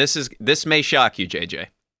 and this may shock you, JJ.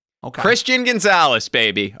 Okay. Christian Gonzalez,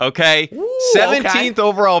 baby, okay? Ooh, 17th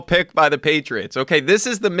overall pick by the Patriots. Okay, this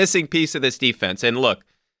is the missing piece of this defense. And look,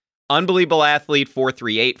 unbelievable athlete,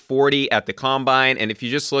 4.38, 40 at the combine. And if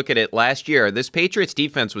you just look at it last year, this Patriots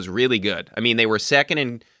defense was really good. I mean, they were second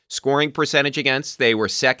in scoring percentage against. They were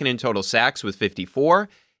second in total sacks with 54.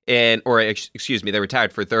 They were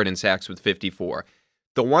tied for third in sacks with 54.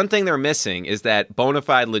 The one thing they're missing is that bona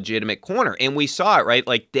fide legitimate corner. And we saw it, right?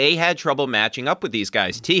 They had trouble matching up with these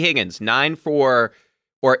guys. T. Higgins, 8 for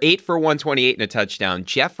 128 and a touchdown.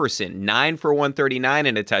 Jefferson, 9 for 139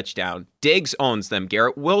 and a touchdown. Diggs owns them.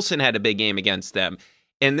 Garrett Wilson had a big game against them.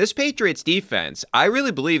 And this Patriots defense, I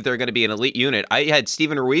really believe they're going to be an elite unit. I had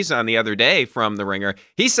Steven Ruiz on the other day from The Ringer.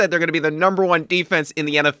 He said they're going to be the number one defense in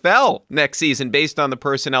the NFL next season based on the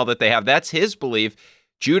personnel that they have. That's his belief.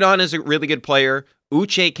 Judon is a really good player.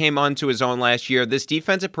 Uche came onto his own last year. This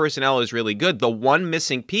defensive personnel is really good. The one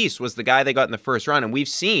missing piece was the guy they got in the first round. And we've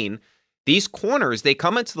seen these corners, they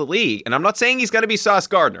come into the league. And I'm not saying he's going to be Sauce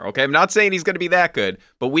Gardner, okay? I'm not saying he's going to be that good.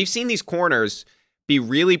 But we've seen these corners be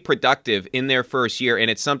really productive in their first year, and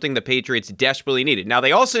it's something the Patriots desperately needed. Now,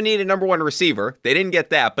 they also need a number one receiver. They didn't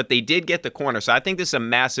get that, but they did get the corner. So I think this is a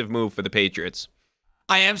massive move for the Patriots.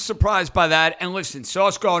 I am surprised by that. And listen,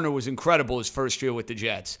 Sauce Gardner was incredible his first year with the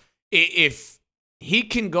Jets. If he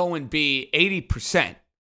can go and be 80%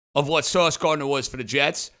 of what Sauce Gardner was for the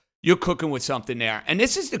Jets, you're cooking with something there. And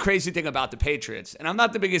this is the crazy thing about the Patriots. And I'm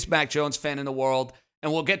not the biggest Mac Jones fan in the world,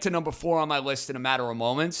 and we'll get to number 4 on my list in a matter of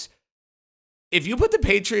moments. If you put the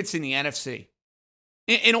Patriots in the NFC,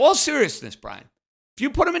 in all seriousness, Brian, if you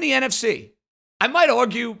put them in the NFC, I might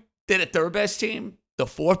argue they're the third best team, the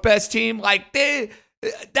fourth best team. Like,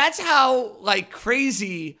 that's how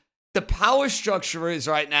crazy the power structure is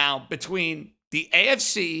right now between the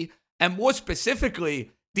AFC and more specifically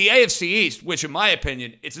the AFC East, which in my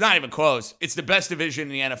opinion, it's not even close. It's the best division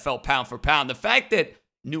in the NFL pound for pound. The fact that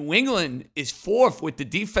New England is fourth with the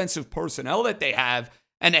defensive personnel that they have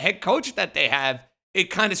and the head coach that they have,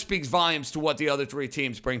 it kind of speaks volumes to what the other 3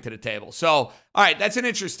 teams bring to the table. So, all right, that's an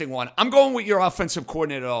interesting one. I'm going with your offensive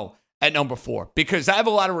coordinator, though, at number 4, because I have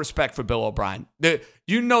a lot of respect for Bill O'Brien.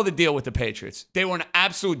 You know the deal with the Patriots. They were an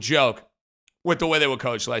absolute joke with the way they were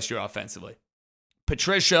coached last year offensively.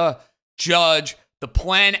 Patricia, Judge, the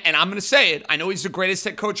plan, and I'm going to say it, I know he's the greatest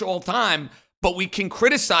head coach of all time, but we can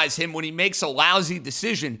criticize him when he makes a lousy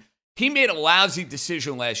decision. He made a lousy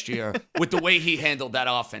decision last year with the way he handled that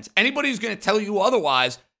offense. Anybody who's going to tell you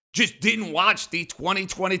otherwise just didn't watch the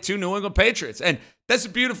 2022 New England Patriots. And that's the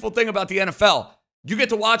beautiful thing about the NFL. You get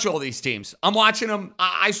to watch all these teams. I'm watching them.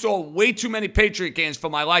 I saw way too many Patriot games for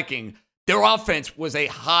my liking. Their offense was a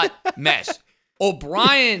hot mess.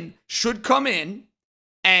 O'Brien should come in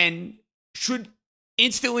and should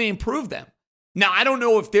instantly improve them. Now, I don't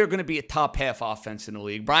know if they're going to be a top half offense in the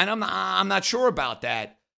league, Brian. I'm not sure about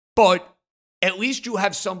that. But at least you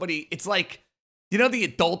have somebody, it's like, you know, the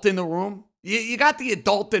adult in the room? You got the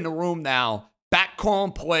adult in the room now, back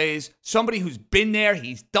calling plays, somebody who's been there,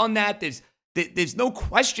 he's done that. There's no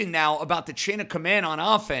question now about the chain of command on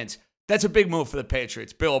offense. That's a big move for the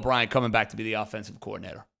Patriots. Bill O'Brien coming back to be the offensive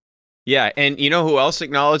coordinator. Yeah, and you know who else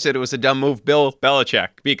acknowledged that it was a dumb move? Bill Belichick,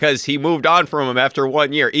 because he moved on from him after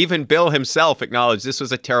 1 year. Even Bill himself acknowledged this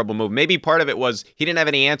was a terrible move. Maybe part of it was he didn't have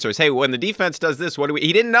any answers. Hey, when the defense does this, what do we...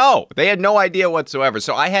 He didn't know. They had no idea whatsoever.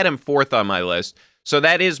 So I had him 4th on my list. So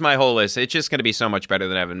that is my whole list. It's just going to be so much better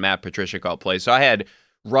than having Matt Patricia call plays. So I had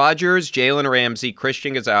Rodgers, Jalen Ramsey,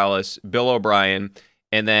 Christian Gonzalez, Bill O'Brien,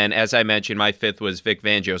 and then, as I mentioned, my 5th was Vic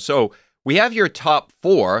Fangio. So we have your top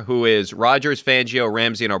 4, who is Rodgers, Fangio,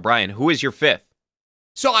 Ramsey, and O'Brien. Who is your 5th?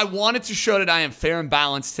 So I wanted to show that I am fair and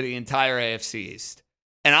balanced to the entire AFC East.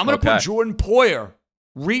 And I'm going to put Jordan Poyer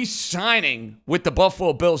re-signing with the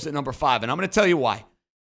Buffalo Bills at number 5. And I'm going to tell you why.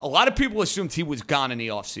 A lot of people assumed he was gone in the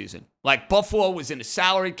offseason. Like, Buffalo was in a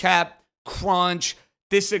salary cap crunch.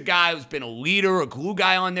 This is a guy who's been a leader, a glue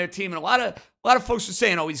guy on their team. And a lot of folks are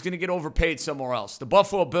saying, oh, he's going to get overpaid somewhere else. The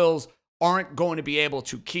Buffalo Bills aren't going to be able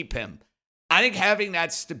to keep him. I think having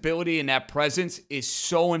that stability and that presence is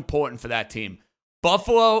so important for that team.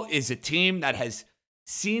 Buffalo is a team that has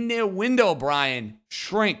seen their window, Brian,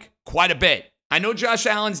 shrink quite a bit. I know Josh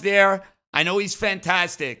Allen's there. I know he's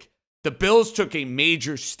fantastic. The Bills took a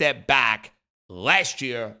major step back last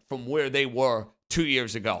year from where they were 2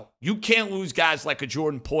 years ago. You can't lose guys like a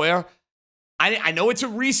Jordan Poyer. I know it's a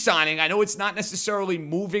re-signing. I know it's not necessarily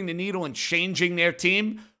moving the needle and changing their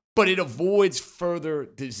team, but it avoids further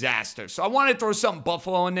disaster. So I wanted to throw something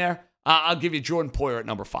Buffalo in there. I'll give you Jordan Poyer at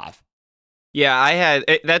number 5. Yeah,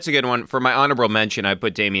 that's a good one. For my honorable mention, I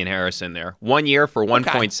put Damian Harris in there. 1 year for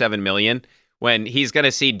 $1.7 million. When he's going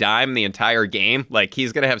to see dime the entire game, like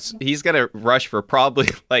he's going to rush for probably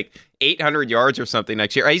like 800 yards or something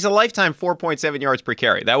next year. He's a lifetime 4.7 yards per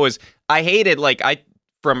carry. I hated,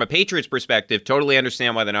 from a Patriots perspective, totally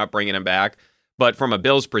understand why they're not bringing him back. But from a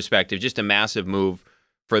Bills perspective, just a massive move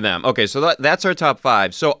for them. Okay, so that's our top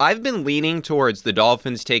 5. So I've been leaning towards the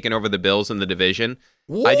Dolphins taking over the Bills in the division.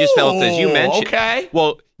 Ooh, I just felt, as you mentioned. Okay.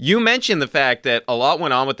 Well, you mentioned the fact that a lot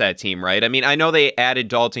went on with that team, right? I mean, I know they added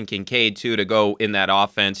Dalton Kincaid, too, to go in that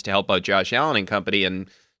offense to help out Josh Allen and company and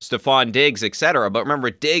Stephon Diggs, etc. But remember,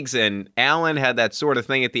 Diggs and Allen had that sort of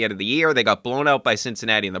thing at the end of the year. They got blown out by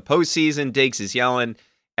Cincinnati in the postseason. Diggs is yelling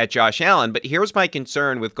at Josh Allen, but here's my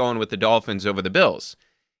concern with going with the Dolphins over the Bills.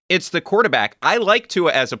 It's the quarterback. I like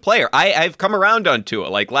Tua as a player. I've come around on Tua.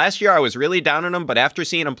 Like last year, I was really down on him, but after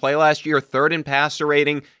seeing him play last year, third in passer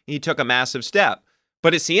rating, he took a massive step.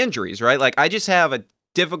 But it's the injuries, right? Like I just have a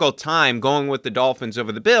difficult time going with the Dolphins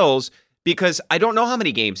over the Bills because I don't know how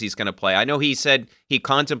many games he's going to play. I know he said he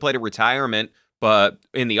contemplated retirement, but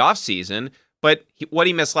in the offseason, but what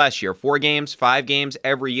he missed last year, 4 games, 5 games,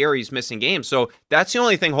 every year he's missing games. So that's the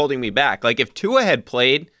only thing holding me back. Like if Tua had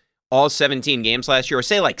played all 17 games last year, or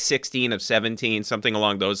say like 16 of 17, something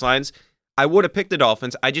along those lines, I would have picked the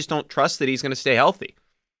Dolphins. I just don't trust that he's going to stay healthy.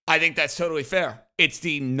 I think that's totally fair. It's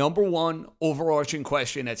the number one overarching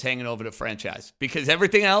question that's hanging over the franchise because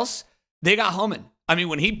everything else, they got humming. I mean,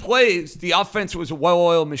 when he plays, the offense was a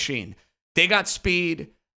well-oiled machine. They got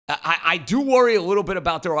speed. I do worry a little bit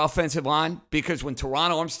about their offensive line because when Teron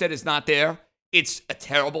Armstead is not there, it's a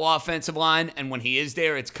terrible offensive line. And when he is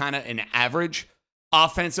there, it's kind of an average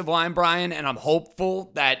offensive line, Brian. And I'm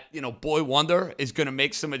hopeful that, Boy Wonder is going to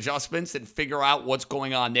make some adjustments and figure out what's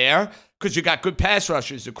going on there because you got good pass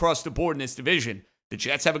rushers across the board in this division. The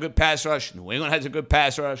Jets have a good pass rush. New England has a good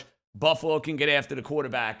pass rush. Buffalo can get after the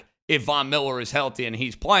quarterback if Von Miller is healthy and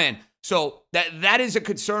he's playing. So that is a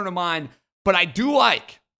concern of mine. But I do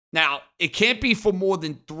like, now, it can't be for more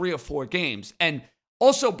than 3 or 4 games. And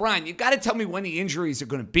also, Brian, you got to tell me when the injuries are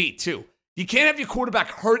going to be, too. You can't have your quarterback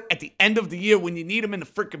hurt at the end of the year when you need him in the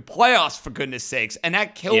freaking playoffs, for goodness sakes. And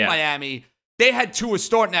that killed Miami. They had Tua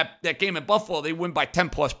starting that game in Buffalo. They win by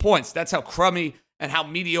 10-plus points. That's how crummy and how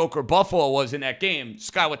mediocre Buffalo was in that game.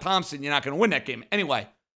 Skylar Thompson, you're not going to win that game. Anyway,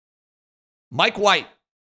 Mike White,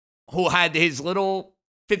 who had his little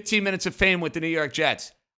 15 minutes of fame with the New York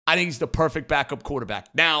Jets, I think he's the perfect backup quarterback.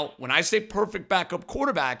 Now, when I say perfect backup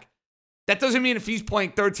quarterback, that doesn't mean if he's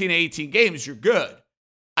playing 13 to 18 games, you're good.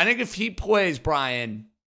 I think if he plays, Brian,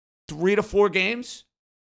 3 to 4 games,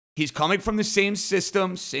 he's coming from the same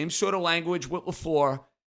system, same sort of language with LaFleur.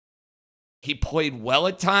 He played well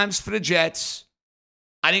at times for the Jets.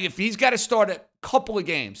 I think if he's got to start a couple of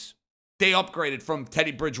games, they upgraded from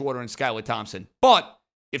Teddy Bridgewater and Skylar Thompson. But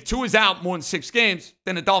if Tua is out more than 6 games,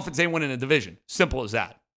 then the Dolphins ain't winning the division. Simple as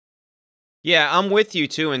that. Yeah, I'm with you,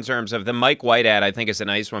 too, in terms of the Mike White ad, I think is a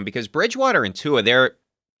nice one, because Bridgewater and Tua, they're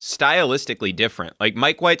stylistically different. Like,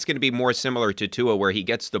 Mike White's going to be more similar to Tua, where he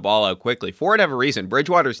gets the ball out quickly. For whatever reason,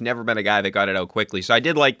 Bridgewater's never been a guy that got it out quickly. So I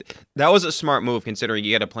did like, that was a smart move, considering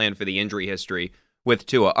you got to plan for the injury history with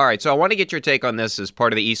Tua. All right, so I want to get your take on this as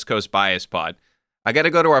part of the East Coast Bias Pod. I got to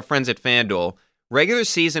go to our friends at FanDuel. Regular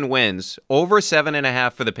season wins, over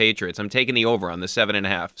 7.5 for the Patriots. I'm taking the over on the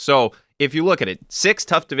 7.5. So if you look at it, 6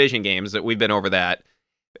 tough division games that we've been over that.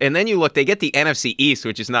 And then you look, they get the NFC East,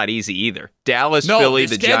 which is not easy either. Dallas, Philly,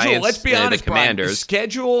 the schedule, Giants, let's be honest, the Commanders. Brian, the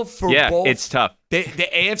schedule for both, it's tough. The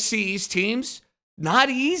AFC East teams, not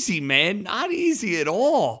easy, man. Not easy at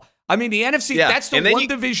all. I mean, the NFC, that's the one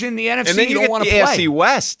division in the NFC you don't want to play. And then you get the AFC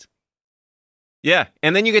West. Yeah,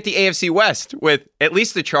 and then you get the AFC West with at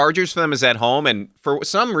least the Chargers for them is at home, and for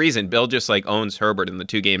some reason, Bill just owns Herbert in the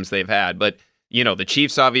 2 games they've had. But, the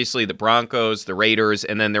Chiefs, obviously, the Broncos, the Raiders,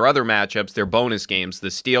 and then their other matchups, their bonus games, the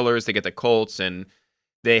Steelers, they get the Colts, and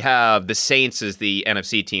they have the Saints as the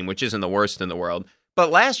NFC team, which isn't the worst in the world. But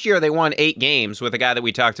last year, they won 8 games with a guy that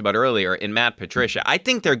we talked about earlier in Matt Patricia. I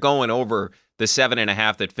think they're going over the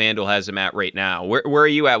 7.5 that FanDuel has them at right now. Where are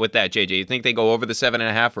you at with that, JJ? You think they go over the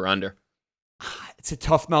 7.5 or under? It's a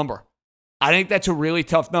tough number. I think that's a really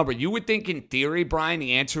tough number. You would think in theory, Brian,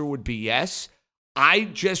 the answer would be yes. I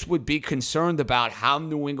just would be concerned about how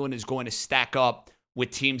New England is going to stack up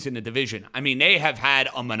with teams in the division. I mean, they have had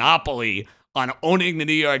a monopoly on owning the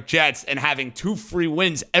New York Jets and having 2 free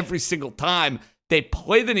wins every single time they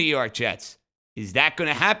play the New York Jets. Is that going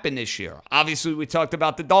to happen this year? Obviously, we talked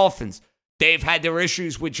about the Dolphins. They've had their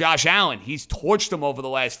issues with Josh Allen. He's torched them over the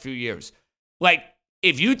last few years.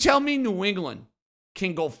 If you tell me New England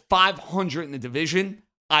can go 500 in the division,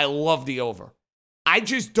 I love the over. I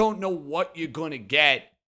just don't know what you're going to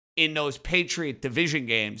get in those Patriot division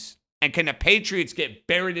games. And can the Patriots get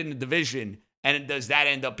buried in the division? And does that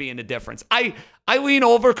end up being the difference? I lean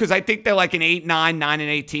over because I think they're like an 8-9,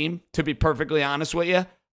 9-8 team, to be perfectly honest with you.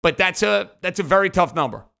 But that's a very tough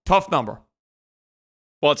number. Tough number.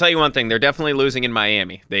 Well, I'll tell you one thing. They're definitely losing in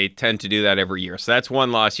Miami. They tend to do that every year. So that's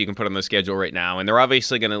one loss you can put on the schedule right now. And they're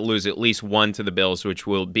obviously going to lose at least 1 to the Bills, which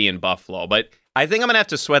will be in Buffalo. But I think I'm going to have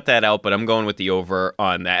to sweat that out, but I'm going with the over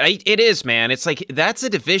on that. It is, man. It's that's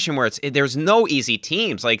a division where there's no easy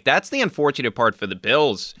teams. That's the unfortunate part for the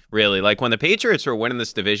Bills, really. When the Patriots were winning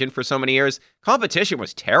this division for so many years, competition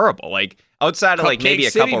was terrible. Outside of maybe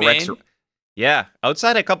a couple Rex. Yeah,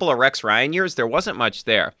 outside a couple of Rex Ryan years, there wasn't much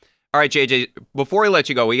there. All right, JJ, before we let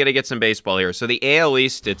you go, we got to get some baseball here. So the AL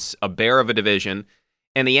East, it's a bear of a division.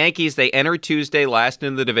 And the Yankees, they enter Tuesday last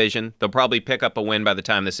in the division. They'll probably pick up a win by the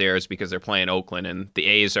time this airs because they're playing Oakland, and the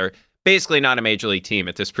A's are basically not a major league team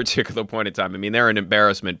at this particular point in time. I mean, they're an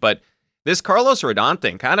embarrassment. But this Carlos Rodon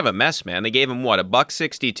thing, kind of a mess, man. They gave him, what,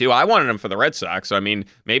 $1.62? I wanted him for the Red Sox. So, I mean,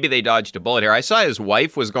 maybe they dodged a bullet here. I saw his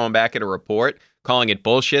wife was going back at a report calling it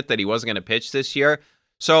bullshit that he wasn't going to pitch this year.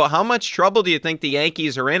 So how much trouble do you think the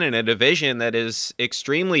Yankees are in a division that is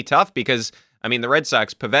extremely tough? Because, I mean, the Red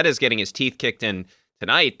Sox, Pavetta's getting his teeth kicked in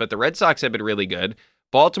tonight, but the Red Sox have been really good.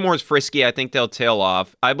 Baltimore's frisky. I think they'll tail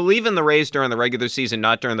off. I believe in the Rays during the regular season,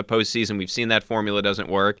 not during the postseason. We've seen that formula doesn't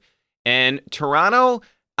work. And Toronto,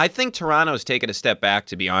 I think Toronto's taken a step back,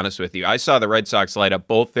 to be honest with you. I saw the Red Sox light up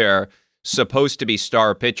both their supposed to be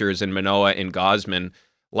star pitchers in Manoah and Gausman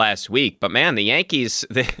last week. But man, the Yankees,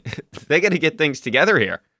 they got to get things together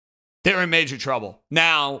here. They're in major trouble.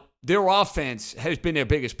 Now, their offense has been their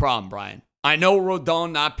biggest problem, Brian. I know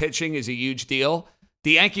Rodon not pitching is a huge deal.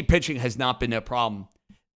 The Yankee pitching has not been their problem.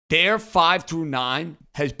 Their 5 through 9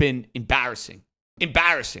 has been embarrassing.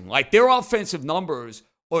 Embarrassing. Like, their offensive numbers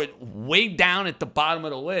are way down at the bottom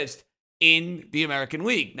of the list in the American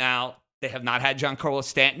League. Now, they have not had Giancarlo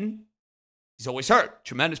Stanton. He's always hurt.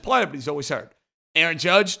 Tremendous player, but he's always hurt. Aaron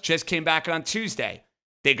Judge just came back on Tuesday.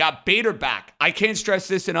 They got Bader back. I can't stress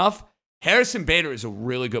this enough. Harrison Bader is a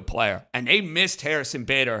really good player, and they missed Harrison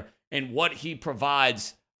Bader and what he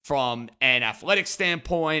provides from an athletic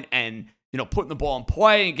standpoint and, you know, putting the ball in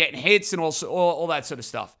play and getting hits and also all that sort of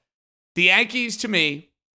stuff. The Yankees, to me,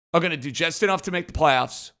 are going to do just enough to make the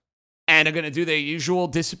playoffs and are going to do their usual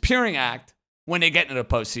disappearing act when they get into the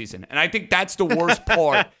postseason. And I think that's the worst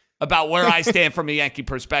part about where I stand from a Yankee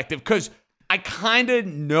perspective, because I kind of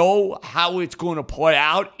know how it's going to play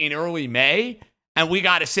out in early May, and we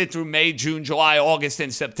got to sit through May, June, July, August,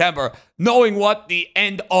 and September, knowing what the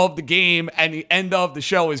end of the game and the end of the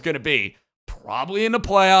show is going to be. Probably in the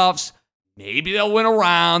playoffs. Maybe they'll win a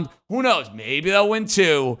round. Who knows? Maybe they'll win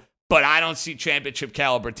 2, but I don't see championship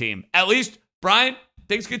caliber team. At least, Brian,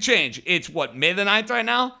 things could change. It's what, May the 9th right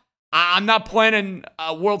now? I'm not planning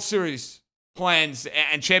World Series plans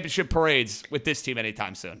and championship parades with this team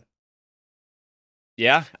anytime soon.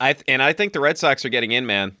 Yeah, I think the Red Sox are getting in,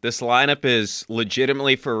 man. This lineup is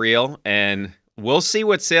legitimately for real, and we'll see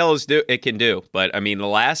what Sales it can do. But, I mean, the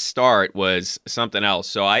last start was something else.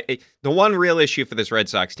 So the one real issue for this Red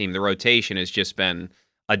Sox team, the rotation has just been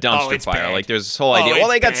a dumpster fire. Bad. Like, there's this whole idea. Well,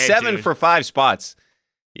 they got 7 for 5 spots.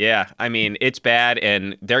 Yeah, I mean, it's bad,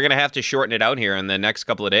 and they're going to have to shorten it out here in the next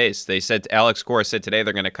couple of days. They said, Alex Cora said today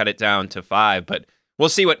they're going to cut it down to 5, but we'll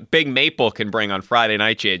see what Big Maple can bring on Friday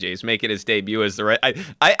night, JJ. He's making his debut as the Red.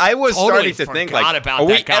 I was totally starting to think, like, about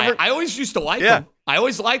that guy. I always used to like him. I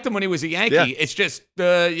always liked him when he was a Yankee. Yeah. It's just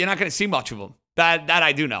you're not going to see much of him. That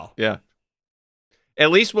I do know. Yeah. At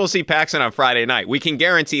least we'll see Paxton on Friday night. We can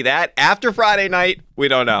guarantee that. After Friday night, we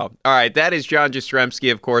don't know. All right, that is John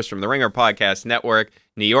Jastremski, of course, from the Ringer Podcast Network.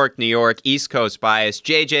 New York, East Coast bias.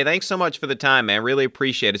 JJ, thanks so much for the time, man. Really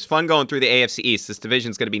appreciate it. It's fun going through the AFC East. This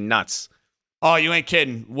division's going to be nuts. Oh, you ain't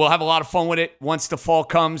kidding. We'll have a lot of fun with it once the fall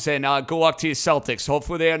comes, and good luck to your Celtics.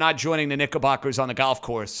 Hopefully they are not joining the Knickerbockers on the golf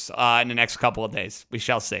course in the next couple of days. We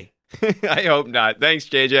shall see. I hope not. Thanks,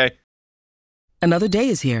 JJ. Another day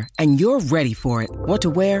is here, and you're ready for it. What to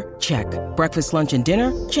wear? Check. Breakfast, lunch, and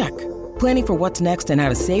dinner? Check. Planning for what's next and how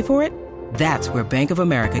to save for it? That's where Bank of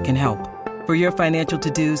America can help. For your financial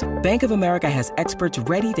to-dos, Bank of America has experts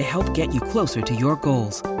ready to help get you closer to your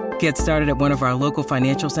goals. Get started at one of our local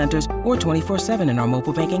financial centers or 24/7 in our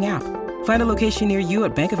mobile banking app. Find a location near you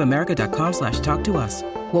at bankofamerica.com/talktous.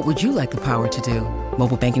 What would you like the power to do?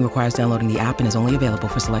 Mobile banking requires downloading the app and is only available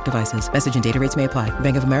for select devices. Message and data rates may apply.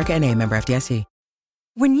 Bank of America NA, member FDIC.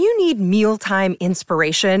 When you need mealtime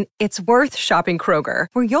inspiration, it's worth shopping Kroger,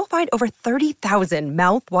 where you'll find over 30,000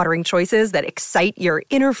 mouth-watering choices that excite your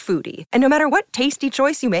inner foodie. And no matter what tasty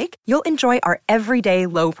choice you make, you'll enjoy our everyday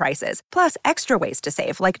low prices, plus extra ways to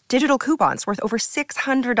save, like digital coupons worth over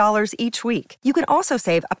 $600 each week. You can also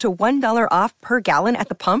save up to $1 off per gallon at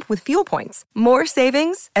the pump with fuel points. More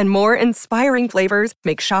savings and more inspiring flavors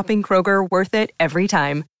make shopping Kroger worth it every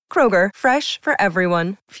time. Kroger, fresh for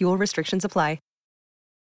everyone. Fuel restrictions apply.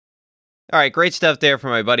 All right, great stuff there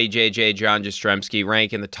from my buddy JJ, John Jastremski,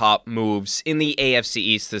 ranking the top moves in the AFC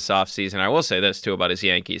East this offseason. I will say this, too, about his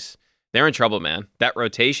Yankees. They're in trouble, man. That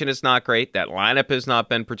rotation is not great. That lineup has not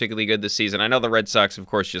been particularly good this season. I know the Red Sox, of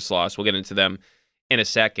course, just lost. We'll get into them in a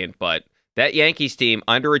second. But that Yankees team,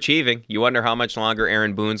 underachieving. You wonder how much longer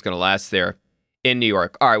Aaron Boone's going to last there in New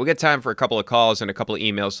York. All right, we got time for a couple of calls and a couple of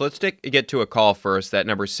emails. So let's get to a call first. That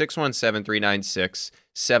number is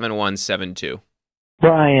 617-396-7172.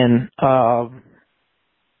 Brian,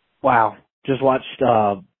 wow. Just watched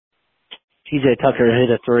TJ Tucker hit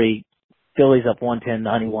a three. Phillies up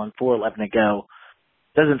 110-91, 4:11 to go.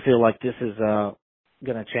 Doesn't feel like this is going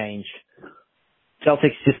to change.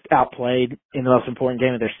 Celtics just outplayed in the most important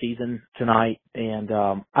game of their season tonight. And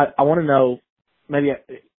I want to know,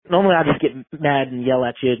 normally I just get mad and yell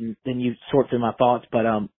at you and then you sort through my thoughts. But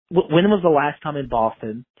when was the last time in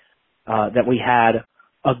Boston that we had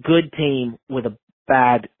a good team with a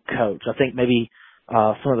bad coach? I think maybe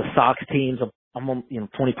some of the Sox teams, I'm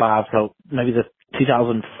 25, so maybe the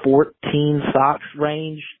 2014 Sox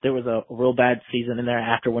range. There was a real bad season in there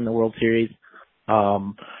after winning the World Series.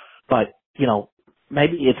 But,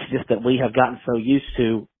 maybe it's just that we have gotten so used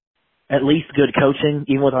to at least good coaching,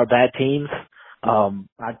 even with our bad teams.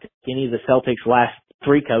 Any of the Celtics' last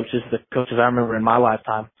three coaches, the coaches I remember in my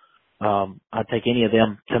lifetime, I'd take any of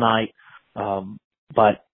them tonight.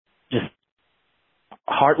 But just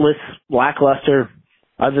heartless, lackluster,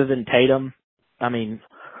 other than Tatum.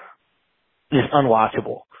 Just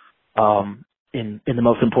unwatchable in the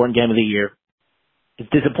most important game of the year. It's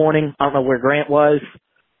disappointing. I don't know where Grant was.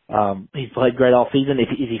 He's played great all season. Is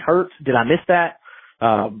he hurt? Did I miss that?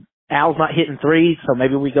 Al's not hitting threes, so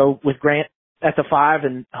maybe we go with Grant at the 5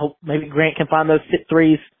 and hope maybe Grant can find those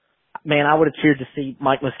threes. Man, I would have cheered to see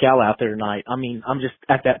Mike Muscala out there tonight. I'm just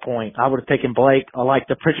at that point. I would have taken Blake. I liked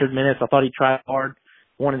the Pritchard minutes. I thought he tried hard,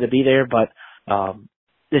 wanted to be there, but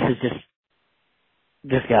this is just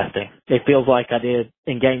disgusting. It feels like I did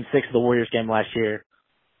in Game 6 of the Warriors game last year.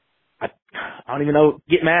 I don't even know.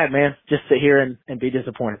 Get mad, man. Just sit here and be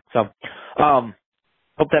disappointed. So,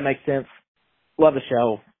 hope that makes sense. Love the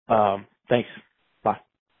show. Thanks. Bye.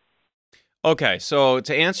 Okay, so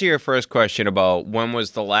to answer your first question about when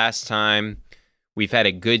was the last time we've had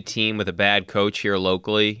a good team with a bad coach here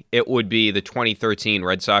locally, it would be the 2013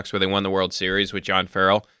 Red Sox where they won the World Series with John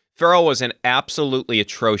Farrell. Farrell was an absolutely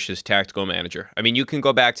atrocious tactical manager. You can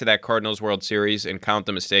go back to that Cardinals World Series and count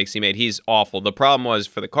the mistakes he made. He's awful. The problem was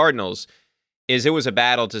for the Cardinals is it was a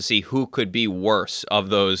battle to see who could be worse of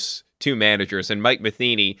those two managers. And Mike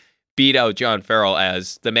Matheny beat out John Farrell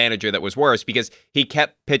as the manager that was worse because he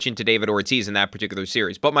kept pitching to David Ortiz in that particular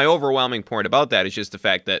series. But my overwhelming point about that is just the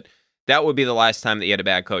fact that that would be the last time that he had a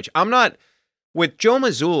bad coach. I'm not with Joe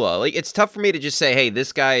Mazzulla. It's tough for me to just say, hey,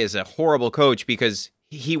 this guy is a horrible coach because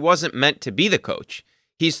he wasn't meant to be the coach.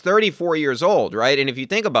 He's 34 years old, right? And if you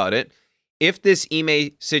think about it, if this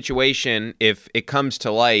Ime situation, if it comes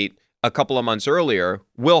to light a couple of months earlier,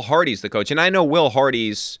 Will Hardy's the coach. And I know Will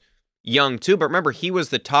Hardy's young too, but remember, he was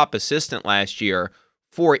the top assistant last year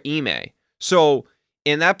for Ime. So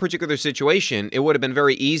in that particular situation, it would have been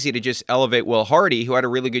very easy to just elevate Will Hardy, who had a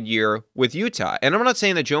really good year with Utah. And I'm not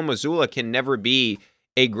saying that Joe Mazzulla can never be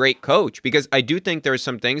a great coach, because I do think there's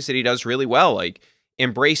some things that he does really well, like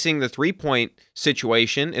embracing the three-point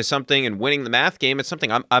situation is something, and winning the math game, it's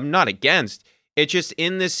something I'm not against. It's just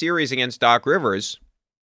in this series against Doc Rivers,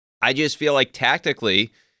 I just feel like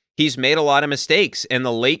tactically he's made a lot of mistakes. And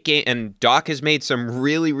the late game, and Doc has made some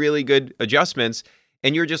really, really good adjustments.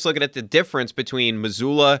 And you're just looking at the difference between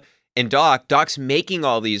Mazzulla and Doc. Doc's making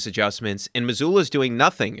all these adjustments, and Mazzulla's doing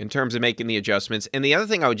nothing in terms of making the adjustments. And the other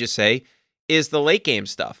thing I would just say is the late game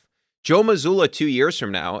stuff. Joe Mazzulla 2 years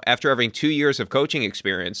from now, after having 2 years of coaching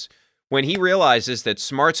experience, when he realizes that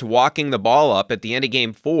Smart's walking the ball up at the end of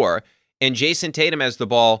Game 4 and Jason Tatum has the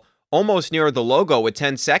ball almost near the logo with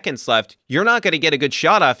 10 seconds left, you're not going to get a good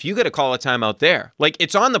shot off. You got to call a timeout there. Like,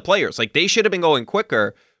 it's on the players. Like, they should have been going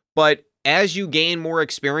quicker, but as you gain more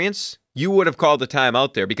experience, you would have called the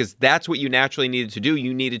timeout there because that's what you naturally needed to do.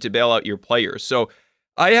 You needed to bail out your players. So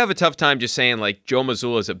I have a tough time just saying, like, Joe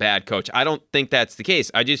Mazzulla is a bad coach. I don't think that's the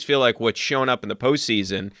case. I just feel like what's shown up in the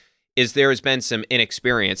postseason is there has been some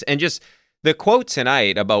inexperience. And just the quote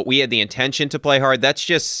tonight about we had the intention to play hard,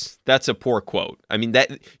 that's a poor quote. I mean,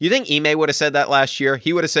 that you think Ime would have said that last year?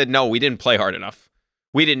 He would have said, no, we didn't play hard enough.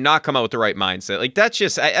 We did not come out with the right mindset. Like, that's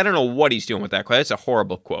just, I don't know what he's doing with that quote. That's a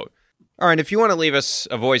horrible quote. All right, if you want to leave us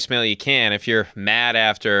a voicemail, you can. If you're mad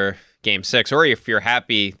after Game 6, or if you're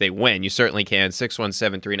happy they win, you certainly can.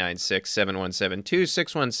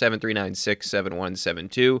 617-396-7172,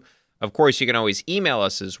 617-396-7172. Of course, you can always email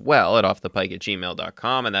us as well at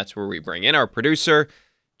offthepike@gmail.com, and that's where we bring in our producer,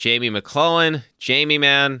 Jamie McClellan. Jamie,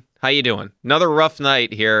 man, how you doing? Another rough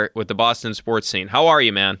night here with the Boston sports scene. How are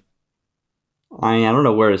you, man? I don't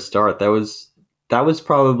know where to start. That was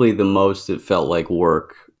probably the most it felt like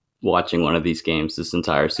work watching one of these games this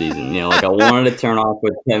entire season. Like I wanted to turn off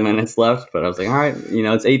with 10 minutes left, but I was like, all right,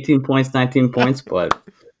 it's 18 points, 19 points, but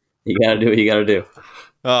you got to do what you got to do.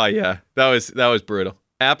 Oh, yeah. That was brutal.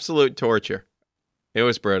 Absolute torture. It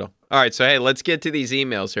was brutal. All right, so hey, let's get to these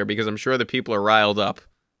emails here because I'm sure the people are riled up.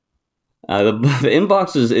 The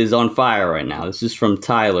inbox is on fire right now. This is from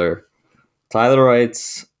Tyler. Tyler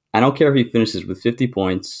writes, I don't care if he finishes with 50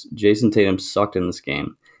 points. Jason Tatum sucked in this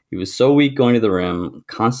game. He was so weak going to the rim,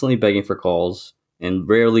 constantly begging for calls, and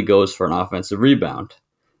rarely goes for an offensive rebound.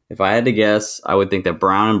 If I had to guess, I would think that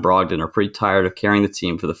Brown and Brogdon are pretty tired of carrying the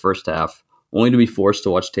team for the first half, only to be forced to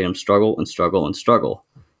watch Tatum struggle and struggle and struggle.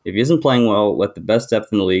 If he isn't playing well, let the best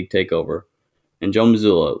depth in the league take over. And Joe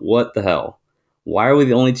Mazzulla, what the hell? Why are we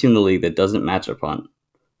the only team in the league that doesn't matchup hunt?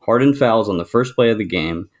 Harden fouls on the first play of the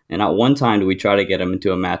game, and not one time do we try to get him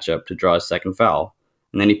into a matchup to draw his second foul.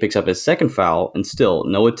 And then he picks up his second foul, and still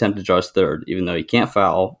no attempt to draw his third, even though he can't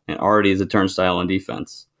foul and already is a turnstile on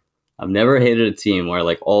defense. I've never hated a team where I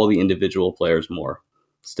like all the individual players more.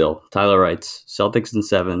 Still, Tyler writes, Celtics in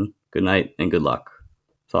 7. Good night and good luck.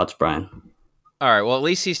 Thoughts, Brian? All right, well, at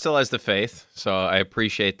least he still has the faith, so I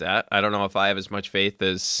appreciate that. I don't know if I have as much faith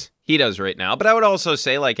as he does right now, but I would also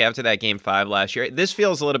say, like, after that Game 5 last year, this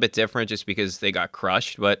feels a little bit different just because they got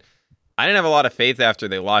crushed, but I didn't have a lot of faith after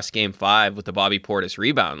they lost Game 5 with the Bobby Portis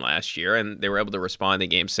rebound last year, and they were able to respond in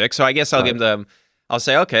Game 6. So I guess I'll give them, I'll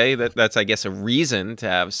say, okay, that's, I guess, a reason to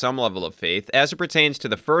have some level of faith. As it pertains to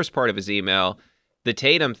the first part of his email, the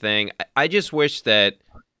Tatum thing, I just wish that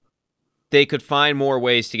they could find more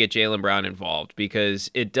ways to get Jaylen Brown involved because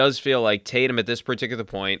it does feel like Tatum at this particular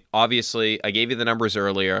point, obviously, I gave you the numbers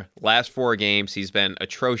earlier, last 4 games, he's been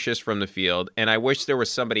atrocious from the field, and I wish there was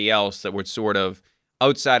somebody else that would sort of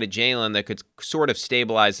outside of Jaylen that could sort of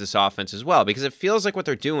stabilize this offense as well, because it feels like what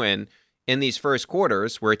they're doing in these first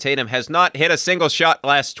quarters, where Tatum has not hit a single shot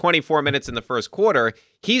last 24 minutes in the first quarter,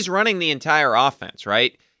 he's running the entire offense,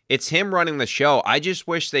 right? It's him running the show. I just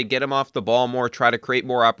wish they'd get him off the ball more, try to create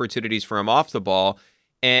more opportunities for him off the ball,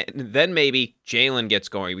 and then maybe Jaylen gets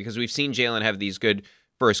going, because we've seen Jaylen have these good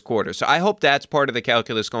first quarters. So I hope that's part of the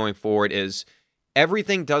calculus going forward is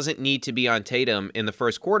everything doesn't need to be on Tatum in the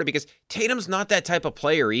first quarter because Tatum's not that type of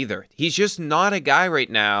player either. He's just not a guy right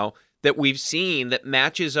now that we've seen that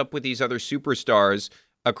matches up with these other superstars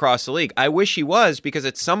across the league. I wish he was, because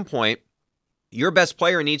at some point, your best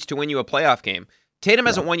player needs to win you a playoff game. Tatum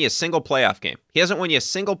hasn't won you a single playoff game. He hasn't won you a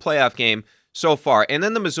single playoff game so far. And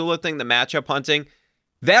then the Mazzulla thing, the matchup hunting,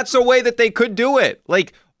 that's a way that they could do it.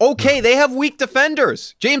 Like, okay, they have weak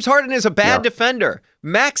defenders. James Harden is a bad defender.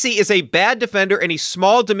 Maxey is a bad defender, and he's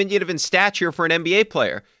small, diminutive in stature for an NBA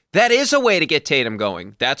player. That is a way to get Tatum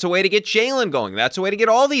going. That's a way to get Jaylen going. That's a way to get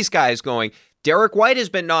all these guys going. Derek White has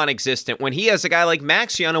been non-existent. When he has a guy like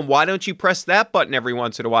Maxey on him, why don't you press that button every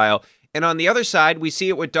once in a while? And on the other side, we see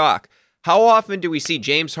it with Doc. How often do we see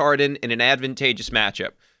James Harden in an advantageous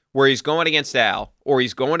matchup where he's going against Al, or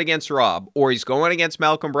he's going against Rob, or he's going against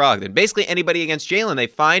Malcolm Brogdon? Basically anybody against Jaylen, they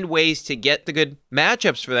find ways to get the good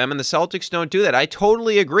matchups for them, and the Celtics don't do that. I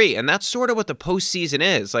totally agree, and that's sort of what the postseason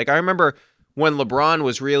is. Like, I remember when LeBron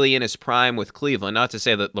was really in his prime with Cleveland, not to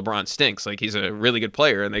say that LeBron stinks, like he's a really good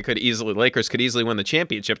player, and Lakers could easily win the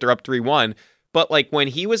championship. They're up 3-1. But like when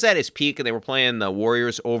he was at his peak and they were playing the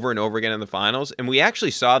Warriors over and over again in the finals, and we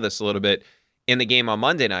actually saw this a little bit in the game on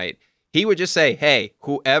Monday night, he would just say, hey,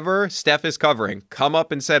 whoever Steph is covering, come up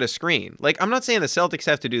and set a screen. Like, I'm not saying the Celtics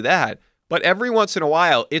have to do that, but every once in a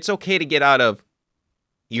while, it's okay to get out of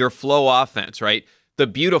your flow offense, right? The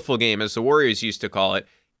beautiful game, as the Warriors used to call it,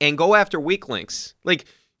 and go after weak links. Like,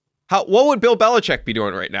 what would Bill Belichick be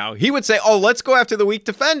doing right now? He would say, oh, let's go after the weak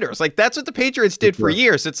defenders. Like, that's what the Patriots did for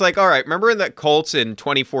years. It's like, all right, remember in the Colts in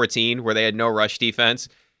 2014 where they had no rush defense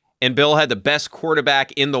and Bill had the best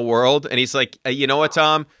quarterback in the world? And he's like, you know what,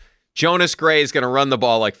 Tom? Jonas Gray is going to run the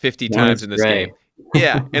ball like 50 times in this game.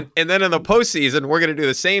 Yeah, and then in the postseason, we're going to do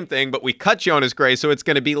the same thing, but we cut Jonas Gray, so it's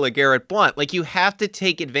going to be LeGarrette Blount. Like, you have to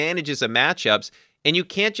take advantages of matchups, and you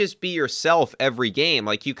can't just be yourself every game.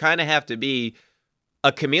 Like, you kind of have to be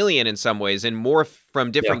a chameleon in some ways and morph from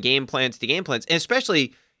different game plans to game plans. And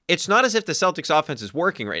especially, it's not as if the Celtics offense is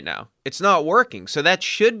working right now. It's not working. So that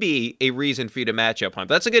should be a reason for you to matchup hunt.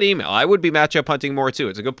 That's a good email. I would be matchup hunting more too.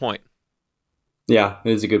 It's a good point. Yeah,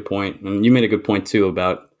 it is a good point. And you made a good point too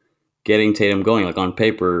about getting Tatum going. Like, on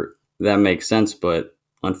paper, that makes sense, but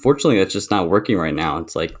unfortunately that's just not working right now.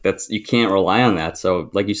 It's like, you can't rely on that. So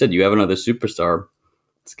like you said, you have another superstar.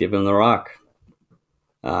 Let's give him the rock.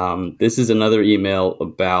 This is another email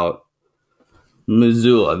about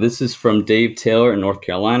Mazzulla. This is from Dave Taylor in North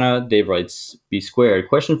Carolina. Dave writes, B squared.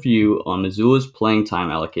 Question for you on Mazzulla's playing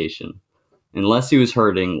time allocation. Unless he was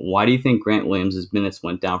hurting, why do you think Grant Williams' minutes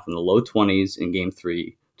went down from the low 20s in Game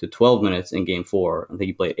 3 to 12 minutes in Game 4? I think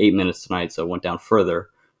he played 8 minutes tonight, so it went down further.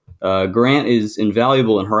 Grant is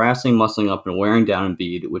invaluable in harassing, muscling up, and wearing down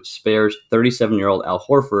Embiid, which spares 37-year-old Al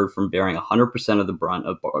Horford from bearing 100% of the brunt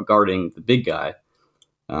of guarding the big guy.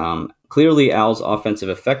 Clearly, Al's offensive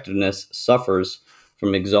effectiveness suffers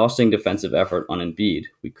from exhausting defensive effort on Embiid.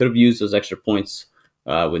 We could have used those extra points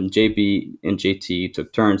when JB and JT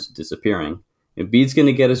took turns disappearing. Embiid's going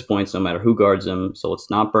to get his points no matter who guards him, so let's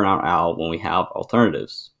not burn out Al when we have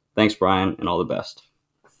alternatives. Thanks, Brian, and all the best.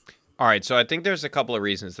 All right, so I think there's a couple of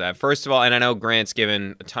reasons to that. First of all, and I know Grant's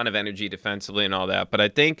given a ton of energy defensively and all that, but I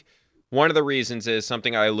think one of the reasons is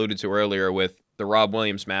something I alluded to earlier with the Rob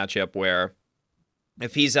Williams matchup, where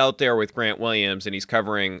if he's out there with Grant Williams and he's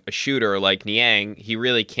covering a shooter like Niang, he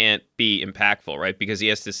really can't be impactful, right? Because he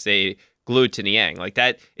has to stay glued to Niang. Like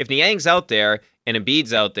that, if Niang's out there and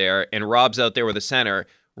Embiid's out there and Rob's out there with a center,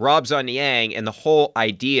 Rob's on Niang, and the whole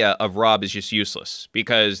idea of Rob is just useless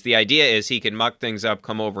because the idea is he can muck things up,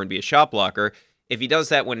 come over and be a shot blocker. If he does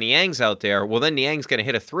that when Niang's out there, well, then Niang's going to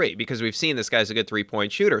hit a three because we've seen this guy's a good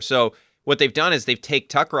three-point shooter. So what they've done is they've taken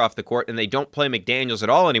Tucker off the court and they don't play McDaniels at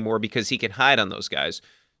all anymore because he can hide on those guys.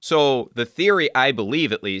 So the theory, I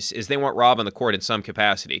believe at least, is they want Rob on the court in some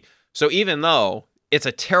capacity. So even though it's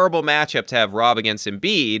a terrible matchup to have Rob against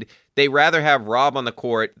Embiid, they rather have Rob on the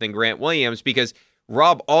court than Grant Williams because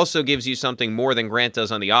Rob also gives you something more than Grant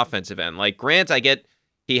does on the offensive end. Like Grant, I get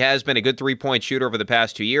he has been a good three-point shooter over the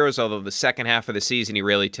past 2 years, although the second half of the season he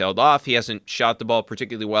really tailed off. He hasn't shot the ball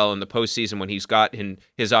particularly well in the postseason when he's gotten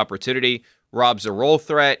his opportunity. Rob's a role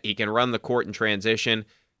threat. He can run the court in transition.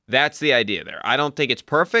 That's the idea there. I don't think it's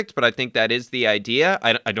perfect, but I think that is the idea.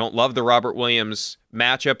 I don't love the Robert Williams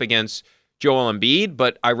matchup against Joel Embiid,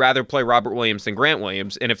 but I'd rather play Robert Williams than Grant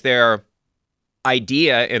Williams. And if their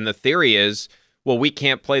idea and the theory is, well, we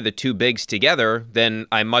can't play the two bigs together, then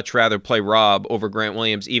I much rather play Rob over Grant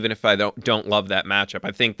Williams, even if I don't love that matchup.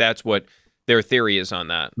 I think that's what their theory is on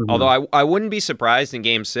that. Mm-hmm. Although I wouldn't be surprised in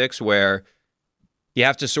Game 6 where you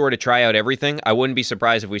have to sort of try out everything. I wouldn't be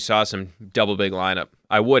surprised if we saw some double big lineup.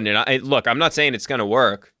 I wouldn't. And look, I'm not saying it's going to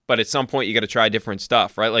work, but at some point you got to try different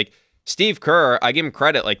stuff, right? Like Steve Kerr, I give him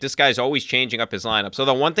credit. Like this guy's always changing up his lineup. So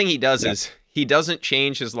the one thing he does is he doesn't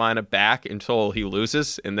change his lineup back until he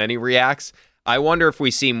loses and then he reacts. I wonder if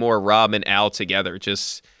we see more Rob and Al together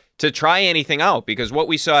just to try anything out because what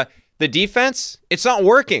we saw, the defense, it's not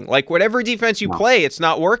working. Like whatever defense you play, it's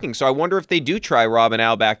not working. So I wonder if they do try Rob and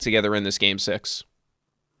Al back together in this Game 6.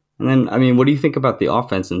 And then, I mean, what do you think about the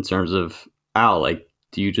offense in terms of Al? Like,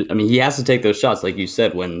 do you just, I mean, he has to take those shots, like you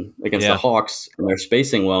said, when against the Hawks and they're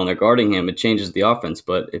spacing well and they're guarding him, it changes the offense.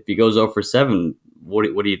 But if he goes 0 for 7, what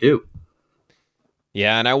do you do?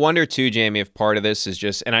 Yeah, and I wonder too, Jamie, if part of this is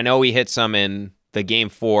just, and I know we hit some in the Game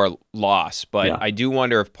 4 loss, but I do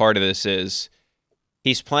wonder if part of this is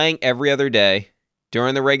he's playing every other day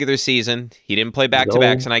during the regular season. He didn't play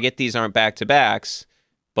back-to-backs, and I get these aren't back-to-backs,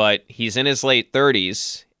 but he's in his late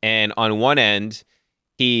 30s, and on one end,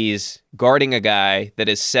 he's guarding a guy that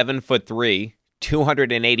is 7'3",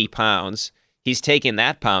 280 pounds. He's taking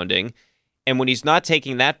that pounding, and when he's not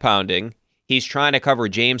taking that pounding, he's trying to cover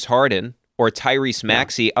James Harden or Tyrese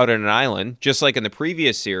Maxey out on an island, just like in the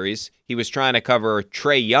previous series. He was trying to cover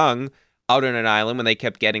Trae Young out on an island when they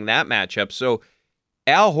kept getting that matchup. So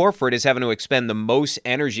Al Horford is having to expend the most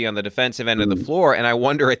energy on the defensive end of the floor, and I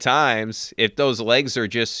wonder at times if those legs are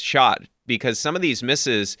just shot, because some of these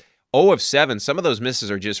misses, 0 of 7, some of those misses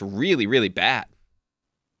are just really, really bad.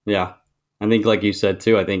 Yeah. I think like you said,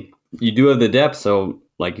 too, I think you do have the depth, so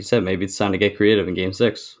like you said, maybe it's time to get creative in Game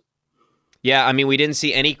 6. Yeah, I mean, we didn't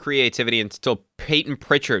see any creativity until Peyton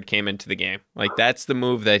Pritchard came into the game. Like, that's the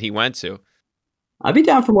move that he went to. I'd be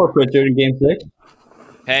down for more Pritchard in Game 6.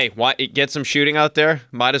 Hey, get some shooting out there?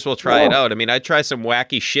 Might as well try it out. I mean, I'd try some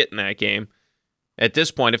wacky shit in that game. At this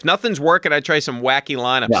point, if nothing's working, I'd try some wacky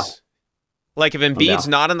lineups. Yeah. Like, if Embiid's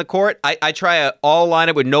not on the court, I try an all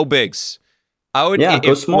lineup with no bigs. I would,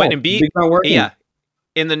 go small. When Embiid,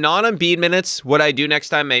 in the non-Embiid minutes, what I do next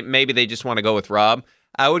time, maybe they just want to go with Rob,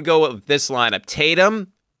 I would go with this lineup: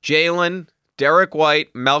 Tatum, Jalen, Derek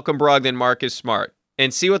White, Malcolm Brogdon, Marcus Smart,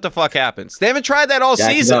 and see what the fuck happens. They haven't tried that all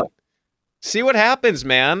season. See what happens,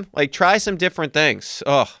 man. Like, try some different things.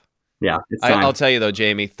 Oh, yeah. It's time. I'll tell you though,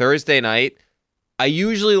 Jamie, Thursday night, I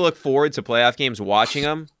usually look forward to playoff games watching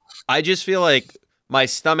them. I just feel like my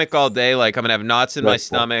stomach all day, like I'm going to have knots in my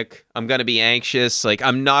stomach. I'm going to be anxious. Like,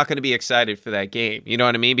 I'm not going to be excited for that game. You know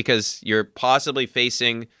what I mean? Because you're possibly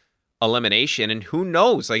facing elimination, and who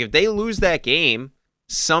knows? Like, if they lose that game,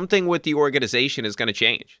 something with the organization is going to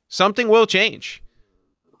change. Something will change.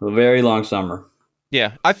 A very long summer.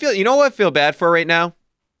 Yeah. You know what I feel bad for right now?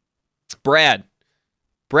 Brad.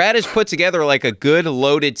 Brad has put together like a good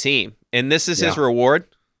loaded team, and this is his reward.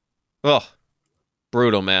 Ugh.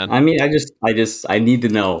 Brutal, man. I mean, I need to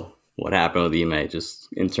know what happened with Ime, just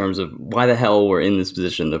in terms of why the hell we're in this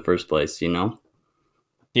position in the first place, you know?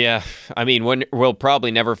 Yeah. I mean, we'll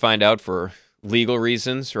probably never find out for legal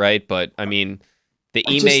reasons, right? But, I mean, the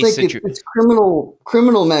Ime situation... It's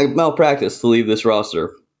criminal malpractice to leave this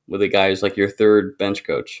roster with a guy who's like your third bench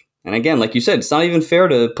coach. And again, like you said, it's not even fair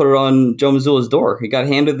to put it on Joe Mazzulla's door. He got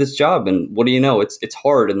handed this job, and what do you know? It's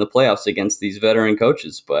hard in the playoffs against these veteran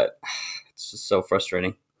coaches, but it's just so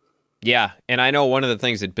frustrating. Yeah, and I know one of the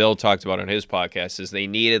things that Bill talked about on his podcast is they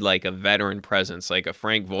needed like a veteran presence, like a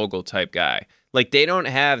Frank Vogel type guy. Like they don't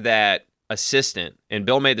have that assistant, and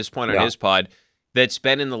Bill made this point on his pod, that's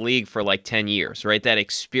been in the league for like 10 years, right? That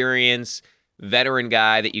experience veteran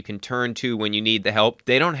guy that you can turn to when you need the help.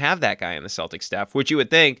 They don't have that guy on the Celtics staff, which you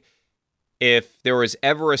would think if there was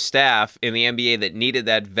ever a staff in the NBA that needed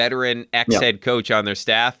that veteran ex-head coach on their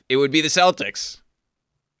staff, it would be the Celtics.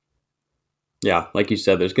 Yeah, like you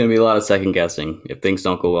said, there's going to be a lot of second guessing if things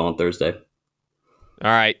don't go well on Thursday.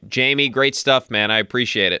 All right, Jamie, great stuff, man. I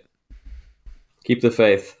appreciate it. Keep the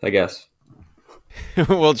faith, I guess.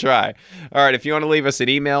 We'll try. All right, if you want to leave us an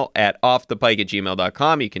email at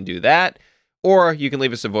offthepike@gmail.com, you can do that. Or you can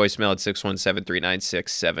leave us a voicemail at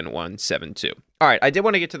 617-396-7172. All right, I did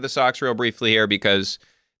want to get to the Sox real briefly here because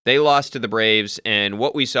they lost to the Braves, and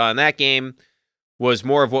what we saw in that game was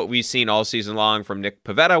more of what we've seen all season long from Nick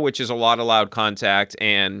Pivetta, which is a lot of loud contact,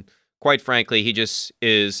 and quite frankly, he just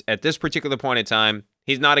is, at this particular point in time,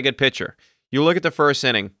 he's not a good pitcher. You look at the first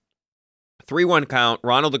inning, 3-1 count,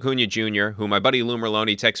 Ronald Acuna Jr., who my buddy Lou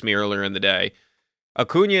Merlone texted me earlier in the day.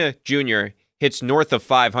 Acuna Jr. hits north of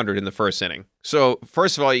 500 in the first inning. So,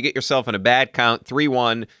 first of all, you get yourself in a bad count,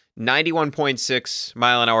 3-1, 91.6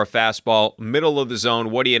 mile an hour fastball, middle of the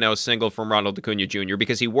zone. What do you know? Single from Ronald Acuna Jr.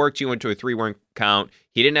 because he worked you into a 3-1 count.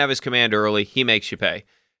 He didn't have his command early. He makes you pay.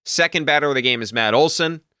 Second batter of the game is Matt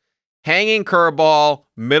Olson. Hanging curveball,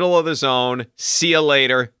 middle of the zone. See you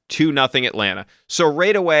later. 2-0 Atlanta. So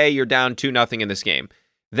right away, you're down 2-0 in this game.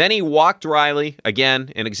 Then he walked Riley.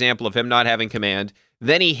 Again, an example of him not having command.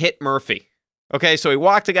 Then he hit Murphy. Okay, so he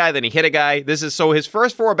walked a guy, then he hit a guy. This is so his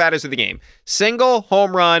first four batters of the game. Single,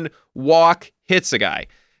 home run, walk, hits a guy.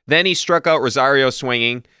 Then he struck out Rosario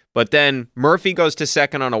swinging, but then Murphy goes to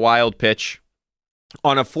second on a wild pitch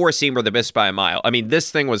on a four-seamer that missed by a mile. I mean, this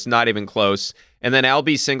thing was not even close. And then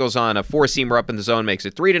Albie singles on a four-seamer up in the zone, makes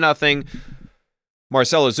it 3-0.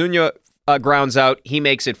 Marcelo Zuna grounds out. He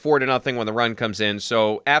makes it 4-0 when the run comes in.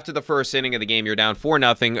 So after the first inning of the game, you're down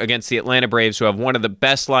 4-0 against the Atlanta Braves, who have one of the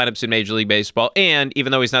best lineups in Major League Baseball. And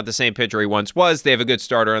even though he's not the same pitcher he once was, they have a good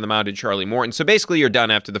starter on the mound in Charlie Morton. So basically, you're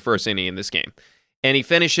done after the first inning in this game. And he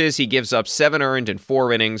finishes, he gives up 7 earned in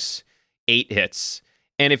 4 innings, 8 hits.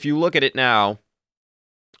 And if you look at it now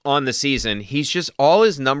on the season, he's just, all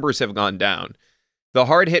his numbers have gone down. The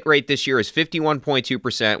hard hit rate this year is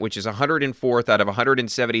 51.2%, which is 104th out of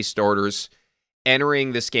 170 starters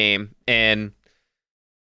entering this game. And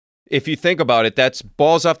if you think about it, that's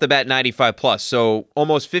balls off the bat 95 plus. So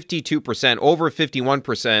almost 52%, over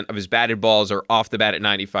 51% of his batted balls are off the bat at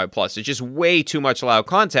 95 plus. It's just way too much loud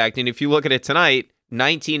contact. And if you look at it tonight,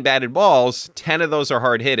 19 batted balls, 10 of those are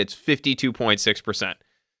hard hit. It's 52.6%.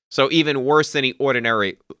 So even worse than he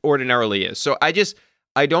ordinarily is. So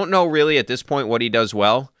I don't know really at this point what he does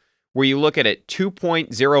well. Where you look at it,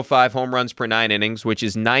 2.05 home runs per 9 innings, which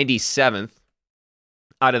is 97th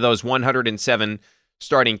out of those 107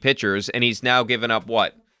 starting pitchers. And he's now given up,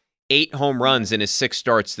 8 home runs in his 6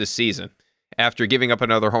 starts this season after giving up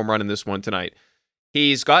another home run in this one tonight.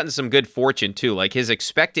 He's gotten some good fortune, too. Like, his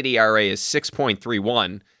expected ERA is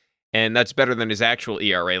 6.31, and that's better than his actual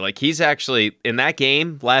ERA. Like, he's actually, in that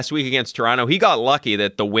game last week against Toronto, he got lucky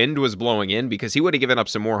that the wind was blowing in because he would have given up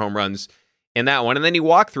some more home runs in that one. And then he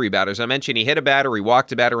walked 3 batters. I mentioned he hit a batter, he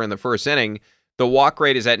walked a batter in the first inning. The walk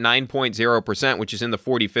rate is at 9.0%, which is in the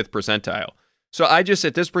 45th percentile. So I just,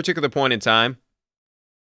 at this particular point in time,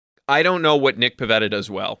 I don't know what Nick Pivetta does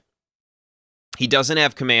well. He doesn't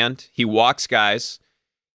have command. He walks guys.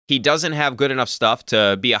 He doesn't have good enough stuff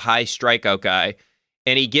to be a high strikeout guy.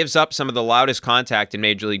 And he gives up some of the loudest contact in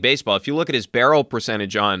Major League Baseball. If you look at his barrel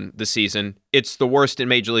percentage on the season, it's the worst in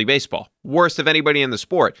Major League Baseball. Worst of anybody in the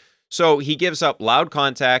sport. So he gives up loud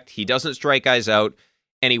contact, he doesn't strike guys out,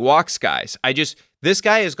 and he walks guys. This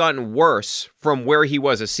guy has gotten worse from where he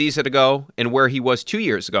was a season ago and where he was 2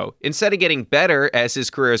 years ago. Instead of getting better as his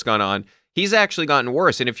career has gone on, he's actually gotten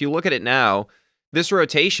worse. And if you look at it now, this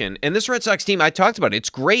rotation. And this Red Sox team, I talked about it. It's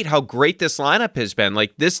great how great this lineup has been.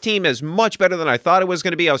 Like, this team is much better than I thought it was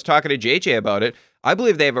going to be. I was talking to JJ about it. I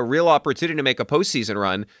believe they have a real opportunity to make a postseason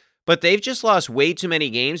run, but they've just lost way too many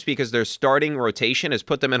games because their starting rotation has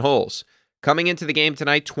put them in holes. Coming into the game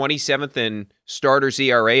tonight, 27th in starters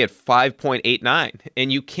ERA at 5.89.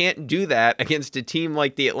 And you can't do that against a team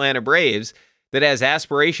like the Atlanta Braves that has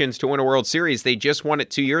aspirations to win a World Series. They just won it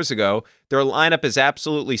 2 years ago. Their lineup is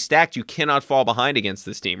absolutely stacked. You cannot fall behind against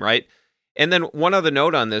this team, right? And then one other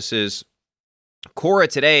note on this is Cora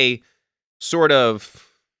today sort of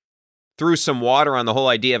threw some water on the whole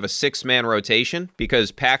idea of a six-man rotation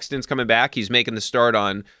because Paxton's coming back. He's making the start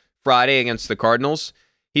on Friday against the Cardinals.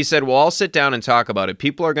 He said, well, I'll sit down and talk about it.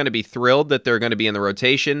 People are going to be thrilled that they're going to be in the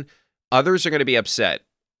rotation. Others are going to be upset.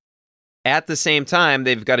 At the same time,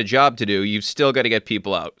 they've got a job to do. You've still got to get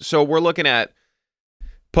people out. So we're looking at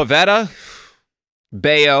Pivetta,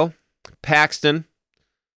 Bayo, Paxton,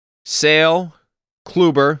 Sale,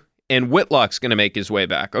 Kluber, and Whitlock's going to make his way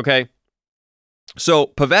back, okay? So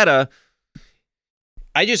Pivetta,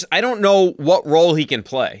 I don't know what role he can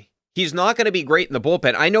play. He's not going to be great in the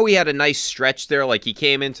bullpen. I know he had a nice stretch there, like he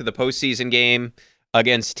came into the postseason game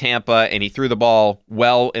against Tampa, and he threw the ball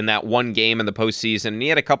well in that one game in the postseason, and he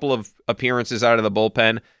had a couple of appearances out of the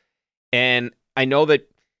bullpen, and I know that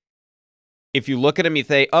if you look at him, you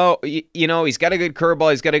think, oh, he's got a good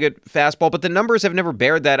curveball, he's got a good fastball, but the numbers have never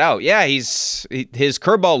bared that out. Yeah, his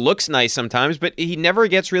curveball looks nice sometimes, but he never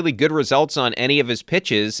gets really good results on any of his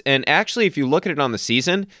pitches, and actually, if you look at it on the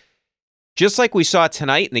season, just like we saw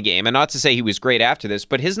tonight in the game, and not to say he was great after this,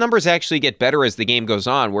 but his numbers actually get better as the game goes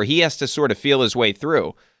on, where he has to sort of feel his way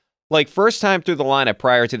through. Like, first time through the lineup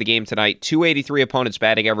prior to the game tonight, 283 opponents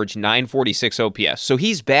batting average, 946 OPS. So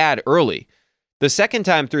he's bad early. The second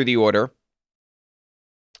time through the order,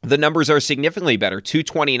 the numbers are significantly better.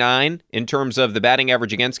 229 in terms of the batting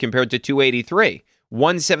average against compared to 283.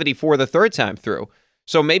 174 the third time through.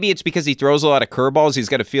 So maybe it's because he throws a lot of curveballs, he's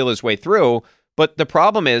got to feel his way through. But the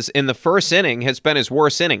problem is, in the first inning has been his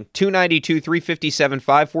worst inning. 292, 357,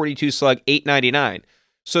 542 slug, 899.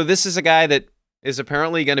 So this is a guy that is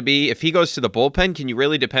apparently going to be, if he goes to the bullpen, can you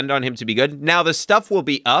really depend on him to be good? Now, the stuff will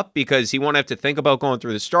be up because he won't have to think about going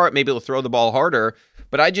through the start. Maybe he'll throw the ball harder.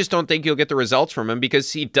 But I just don't think you'll get the results from him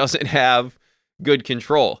because he doesn't have good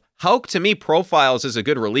control. Houck, to me, profiles as a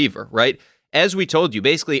good reliever, right? As we told you,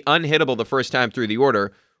 basically unhittable the first time through the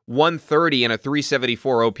order. 130 and a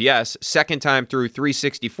 374 OPS. Second time through,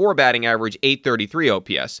 364 batting average, 833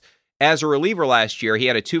 OPS. As a reliever last year, he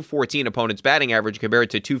had a 214 opponent's batting average compared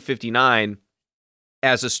to 259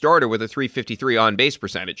 as a starter with a 353 on-base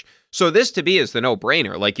percentage. So this, to me, is the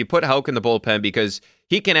no-brainer. Like, you put Houck in the bullpen because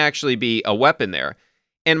he can actually be a weapon there.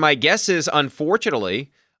 And my guess is,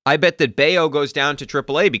 unfortunately, I bet that Bayo goes down to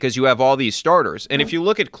AAA because you have all these starters. And if you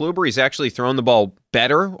look at Kluber, he's actually thrown the ball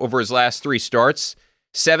better over his last three starts.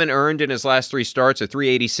 7 earned in his last 3 starts, a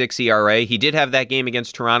 3.86 ERA. He did have that game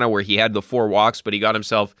against Toronto where he had the 4 walks, but he got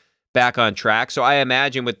himself back on track. So I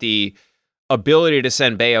imagine with the ability to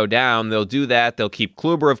send Bayo down, they'll do that. They'll keep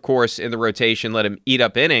Kluber, of course, in the rotation, let him eat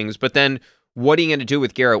up innings. But then what are you going to do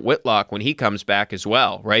with Garrett Whitlock when he comes back as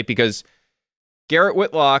well, right? Because Garrett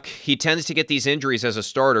Whitlock, he tends to get these injuries as a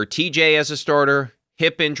starter. TJ as a starter,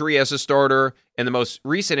 hip injury as a starter, and the most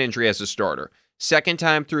recent injury as a starter. Second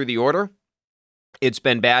time through the order, it's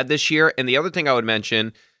been bad this year. And the other thing I would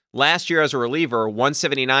mention, last year as a reliever,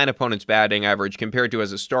 179 opponents batting average compared to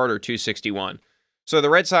as a starter, 261. So the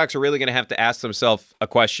Red Sox are really going to have to ask themselves a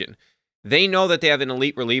question. They know that they have an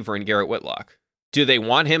elite reliever in Garrett Whitlock. Do they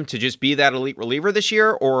want him to just be that elite reliever this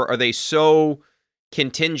year, or are they so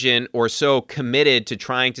contingent or so committed to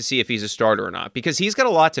trying to see if he's a starter or not? Because he's got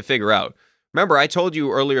a lot to figure out. Remember, I told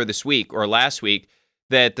you earlier this week or last week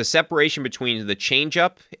that the separation between the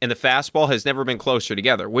changeup and the fastball has never been closer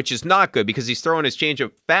together, which is not good because he's throwing his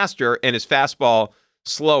changeup faster and his fastball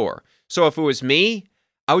slower. So if it was me,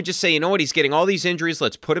 I would just say, you know what, he's getting all these injuries.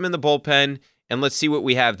 Let's put him in the bullpen and let's see what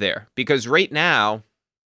we have there. Because right now,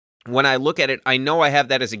 when I look at it, I know I have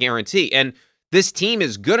that as a guarantee. And this team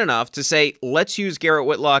is good enough to say, let's use Garrett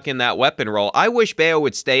Whitlock in that weapon role. I wish Bayo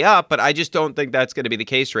would stay up, but I just don't think that's going to be the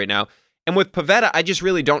case right now. And with Pivetta, I just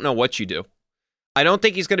really don't know what you do. I don't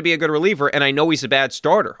think he's going to be a good reliever, and I know he's a bad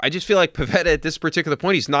starter. I just feel like Pivetta at this particular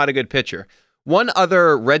point, he's not a good pitcher. One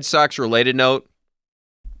other Red Sox-related note,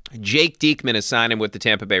 Jake Diekman is signing with the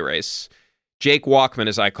Tampa Bay Rays. Jake Walkman,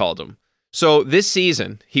 as I called him. So this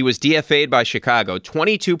season, he was DFA'd by Chicago,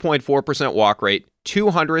 22.4% walk rate,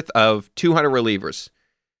 200th of 200 relievers.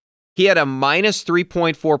 He had a minus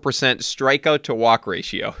 3.4% strikeout to walk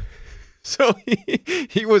ratio. So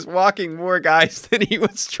he was walking more guys than he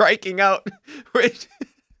was striking out. Which,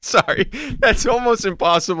 sorry, that's almost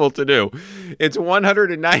impossible to do. It's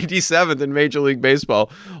 197th in Major League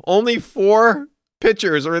Baseball. Only 4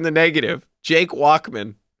 pitchers are in the negative. Jake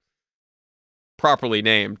Walkman, properly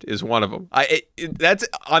named, is one of them. That's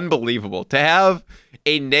unbelievable. To have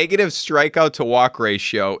a negative strikeout to walk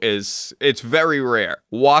ratio it's very rare.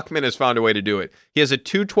 Walkman has found a way to do it. He has a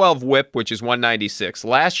 212 whip, which is 196.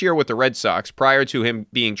 Last year with the Red Sox, prior to him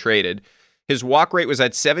being traded, his walk rate was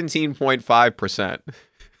at 17.5%.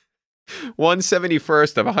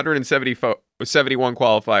 171st of 171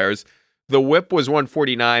 qualifiers. The whip was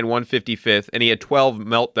 149, 155th, and he had 12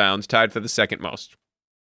 meltdowns, tied for the second most.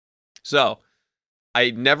 So,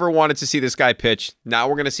 I never wanted to see this guy pitch. Now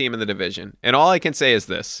we're going to see him in the division. And all I can say is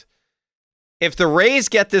this. If the Rays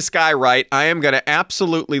get this guy right, I am going to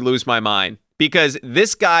absolutely lose my mind, because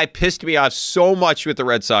this guy pissed me off so much with the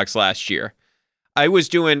Red Sox last year. I was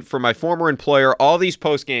doing, for my former employer, all these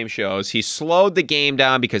post-game shows. He slowed the game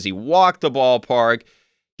down because he walked the ballpark.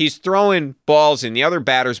 He's throwing balls in the other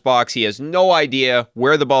batter's box. He has no idea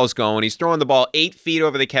where the ball's going. He's throwing the ball 8 feet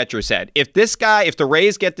over the catcher's head. If the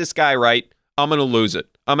Rays get this guy right, I'm going to lose it.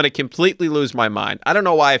 I'm going to completely lose my mind. I don't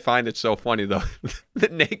know why I find it so funny, though. The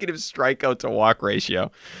negative strikeout to walk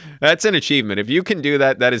ratio. That's an achievement. If you can do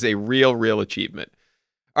that, that is a real achievement.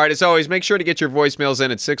 All right, as always, make sure to get your voicemails in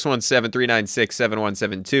at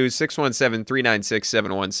 617-396-7172,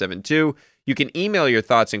 617-396-7172. You can email your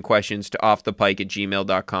thoughts and questions to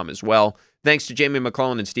offthepike@gmail.com as well. Thanks to Jamie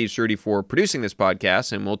McClellan and Steve Cerruti for producing this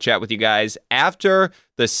podcast, and we'll chat with you guys after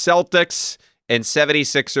the Celtics and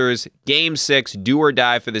 76ers Game 6 do or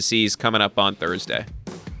die for the C's coming up on Thursday.